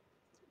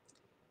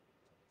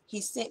 He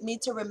sent me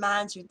to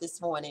remind you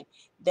this morning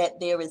that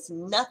there is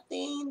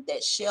nothing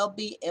that shall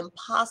be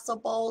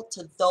impossible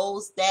to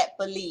those that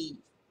believe.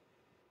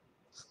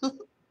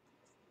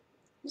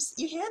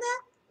 You hear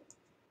that?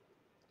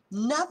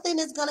 Nothing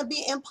is going to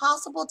be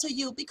impossible to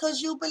you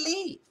because you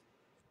believe.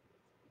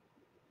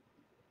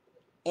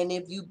 And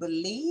if you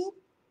believe,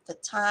 The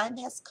time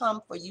has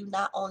come for you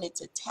not only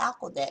to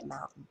tackle that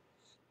mountain,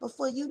 but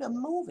for you to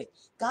move it.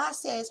 God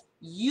says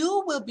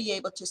you will be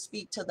able to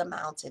speak to the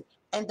mountain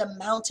and the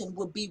mountain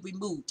will be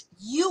removed.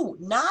 You,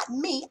 not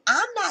me.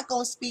 I'm not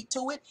going to speak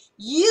to it.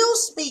 You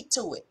speak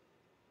to it.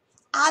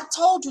 I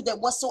told you that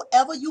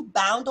whatsoever you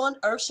bound on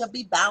earth shall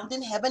be bound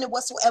in heaven, and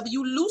whatsoever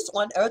you loose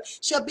on earth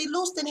shall be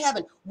loosed in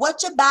heaven.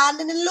 What you're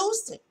binding and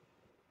loosing,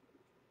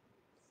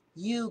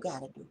 you got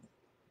to do it.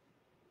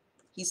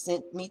 He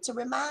sent me to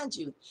remind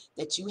you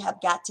that you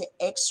have got to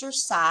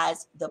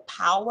exercise the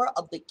power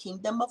of the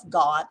kingdom of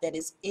God that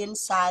is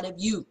inside of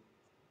you.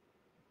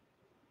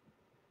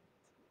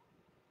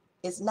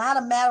 It's not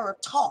a matter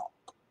of talk.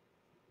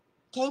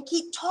 Can't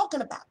keep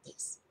talking about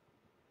this.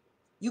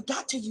 You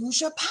got to use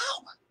your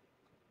power.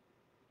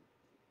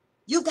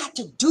 You got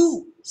to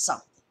do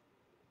something.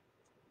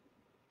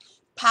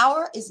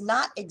 Power is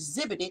not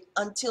exhibited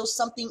until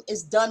something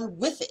is done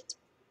with it.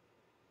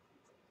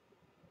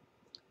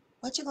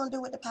 What you gonna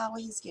do with the power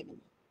he's giving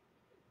you?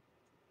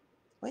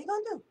 What are you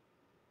gonna do?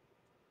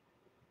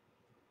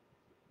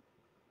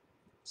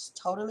 It's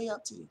totally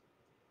up to you.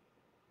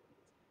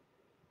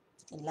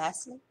 And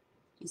lastly,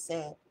 he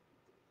said,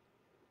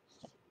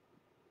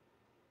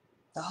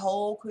 the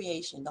whole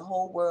creation, the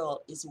whole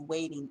world is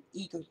waiting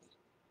eagerly.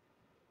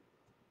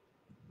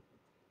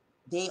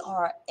 They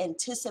are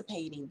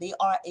anticipating, they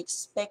are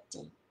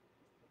expecting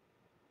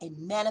a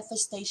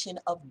manifestation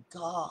of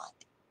God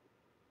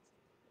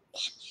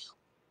in you.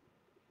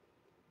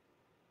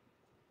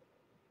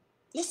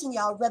 Listen,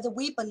 y'all, whether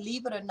we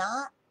believe it or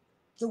not,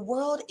 the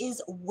world is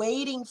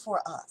waiting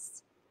for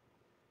us.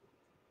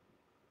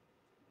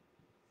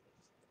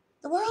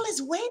 The world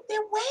is waiting, they're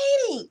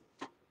waiting.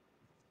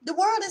 The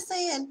world is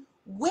saying,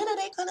 when are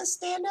they going to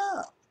stand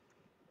up?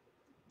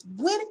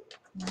 When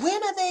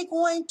are they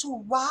going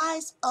to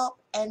rise up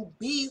and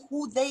be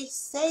who they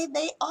say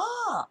they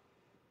are?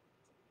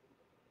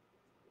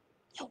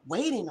 They're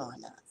waiting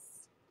on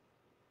us.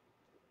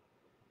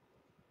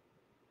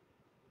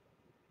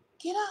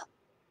 Get up.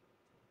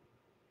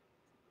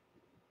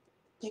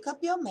 Pick up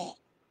your mat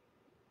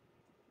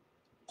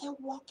and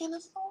walk in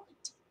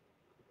authority.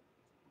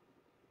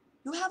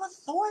 You have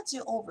authority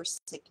over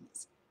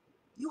sickness.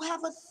 You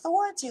have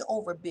authority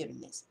over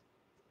bitterness.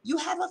 You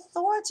have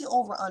authority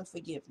over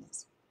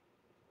unforgiveness.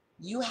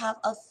 You have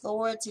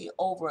authority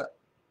over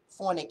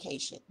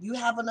fornication. You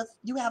have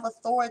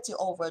authority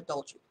over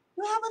adultery.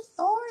 You have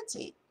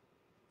authority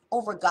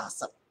over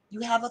gossip. You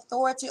have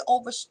authority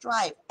over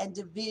strife and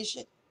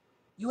division.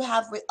 You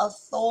have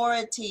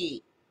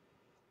authority.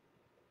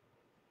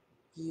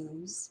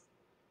 Use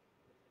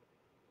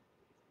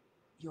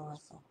your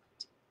authority.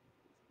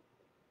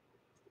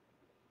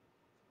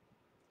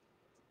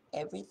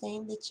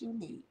 Everything that you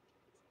need,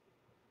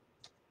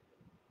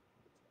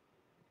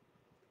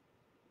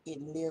 it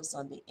lives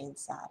on the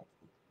inside of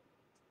you.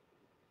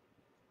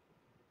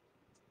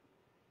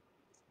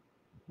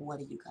 What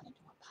are you going to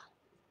do about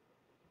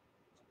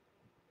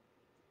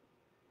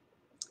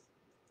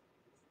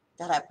it?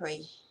 God, I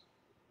pray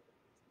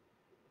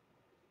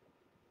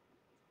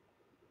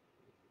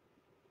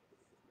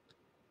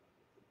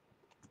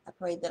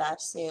that I've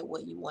said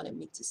what you wanted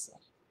me to say.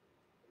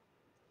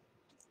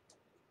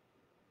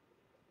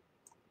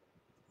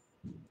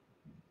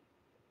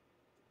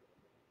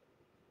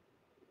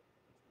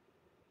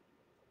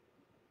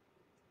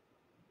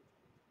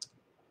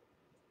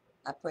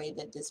 I pray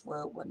that this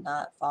word will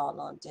not fall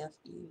on deaf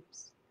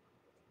ears.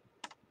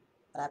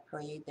 But I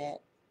pray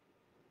that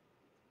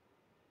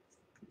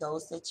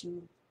those that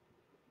you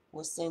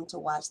will send to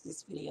watch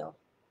this video,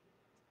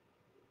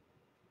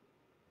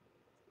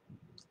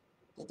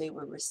 that they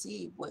will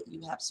receive what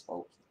you have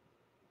spoken.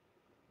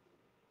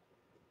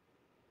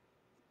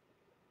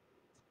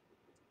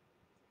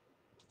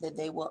 That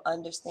they will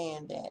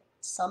understand that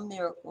some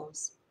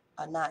miracles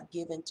are not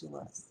given to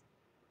us.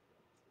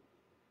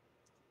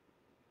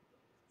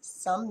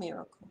 Some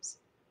miracles,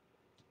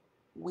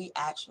 we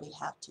actually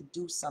have to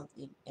do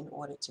something in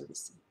order to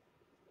receive.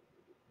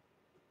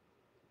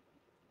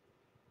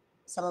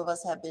 Some of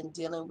us have been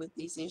dealing with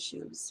these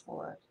issues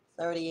for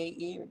 38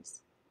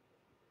 years.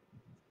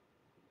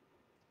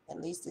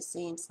 At least it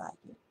seems like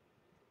it.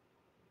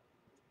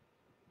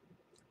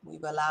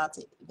 We've allowed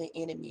the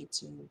enemy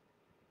to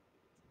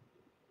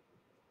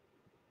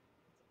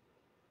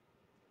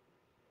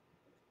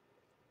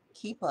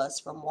keep us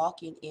from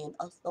walking in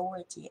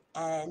authority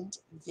and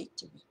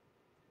victory.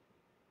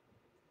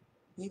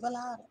 We've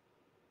allowed it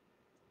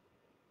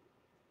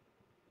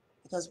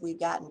because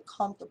we've gotten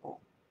comfortable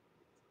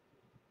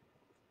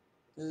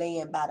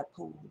laying by the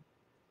pool,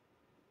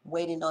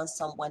 waiting on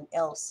someone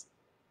else,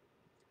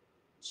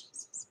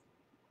 Jesus,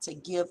 to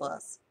give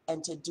us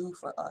and to do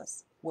for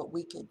us what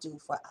we could do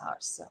for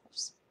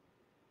ourselves.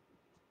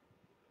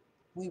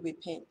 We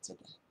repent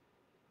today.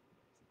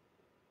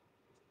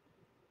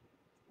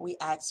 We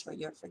ask for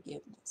your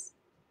forgiveness.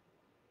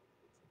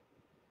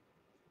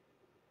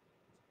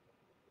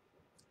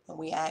 And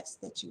we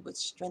ask that you would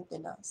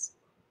strengthen us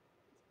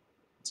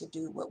to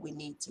do what we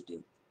need to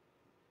do.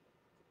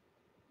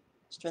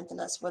 Strengthen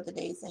us for the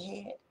days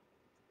ahead.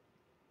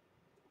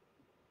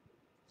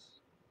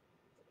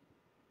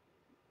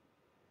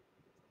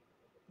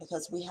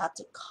 because we have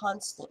to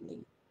constantly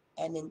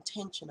and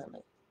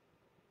intentionally,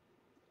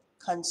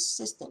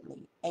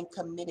 consistently and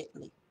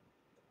committedly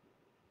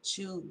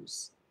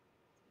choose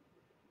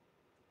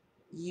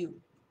you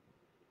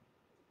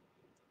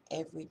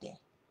every day.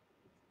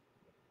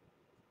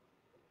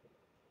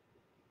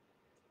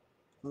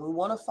 When we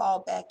want to fall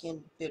back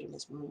in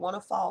bitterness, when we want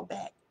to fall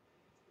back,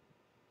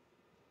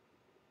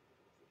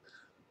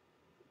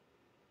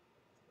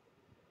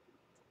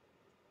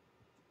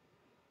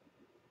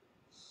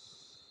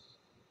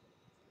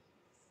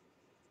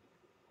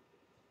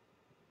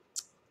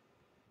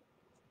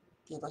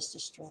 give us the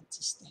strength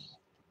to stand.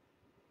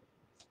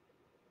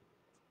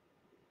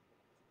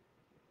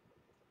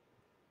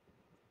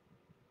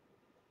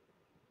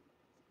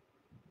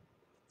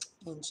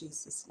 In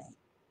Jesus' name,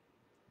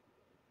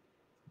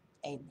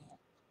 amen.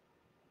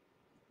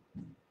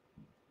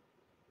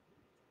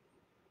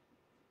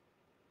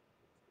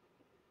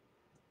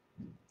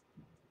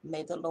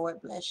 May the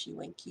Lord bless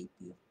you and keep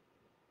you.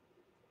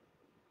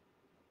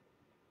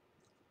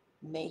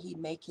 May he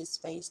make his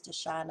face to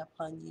shine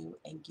upon you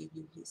and give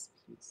you his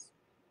peace.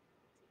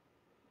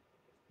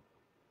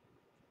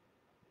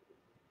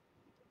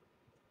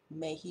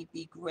 May he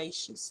be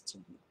gracious to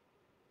you.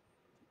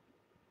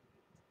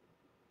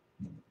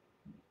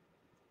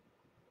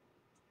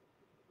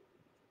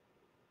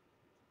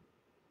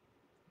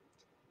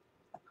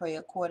 I pray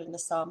according to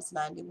Psalms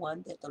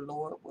 91 that the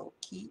Lord will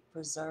keep,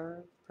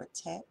 preserve,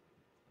 protect,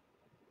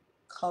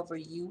 cover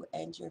you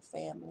and your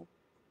family.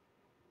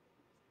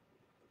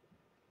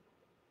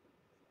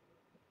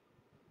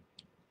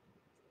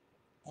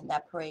 And I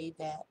pray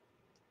that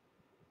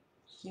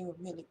you'll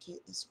really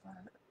get this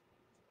word.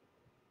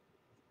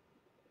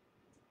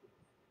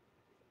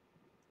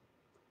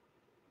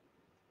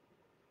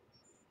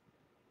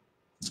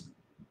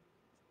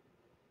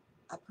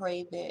 I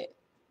pray that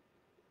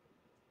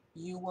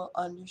you will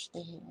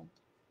understand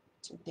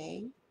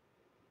today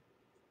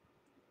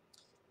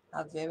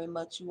how very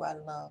much you are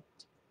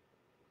loved,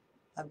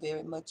 how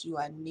very much you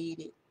are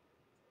needed.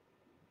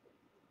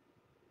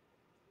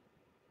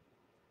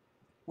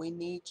 We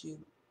need you.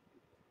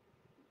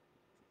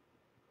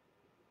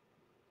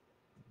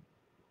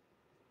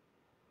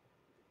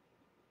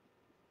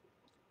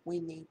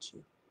 We need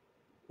you.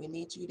 We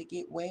need you to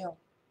get well.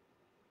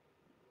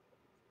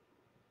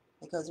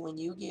 Because when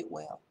you get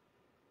well,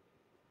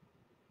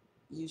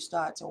 you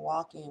start to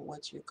walk in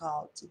what you're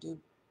called to do.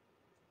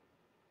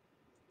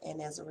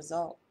 And as a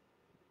result,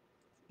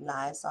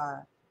 lives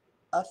are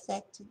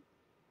affected,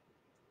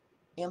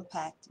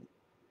 impacted,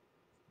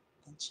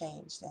 and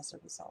changed as a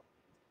result.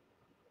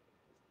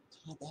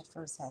 But that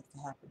first has to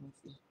happen with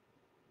you.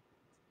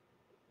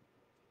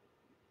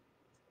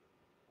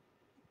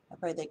 I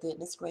pray that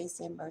goodness, grace,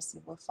 and mercy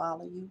will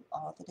follow you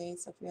all the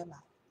days of your life.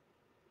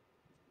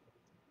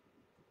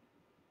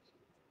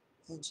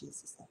 In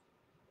Jesus' name,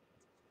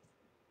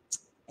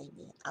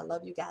 amen. I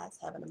love you guys.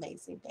 Have an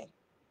amazing day.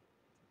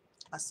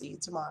 I'll see you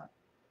tomorrow,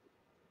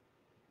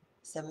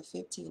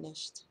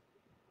 7:15-ish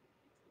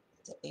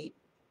to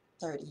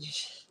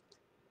 8:30-ish.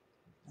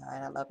 All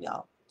right, I love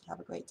y'all. Have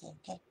a great day,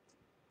 okay?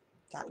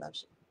 God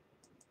loves you.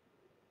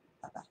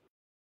 Bye-bye.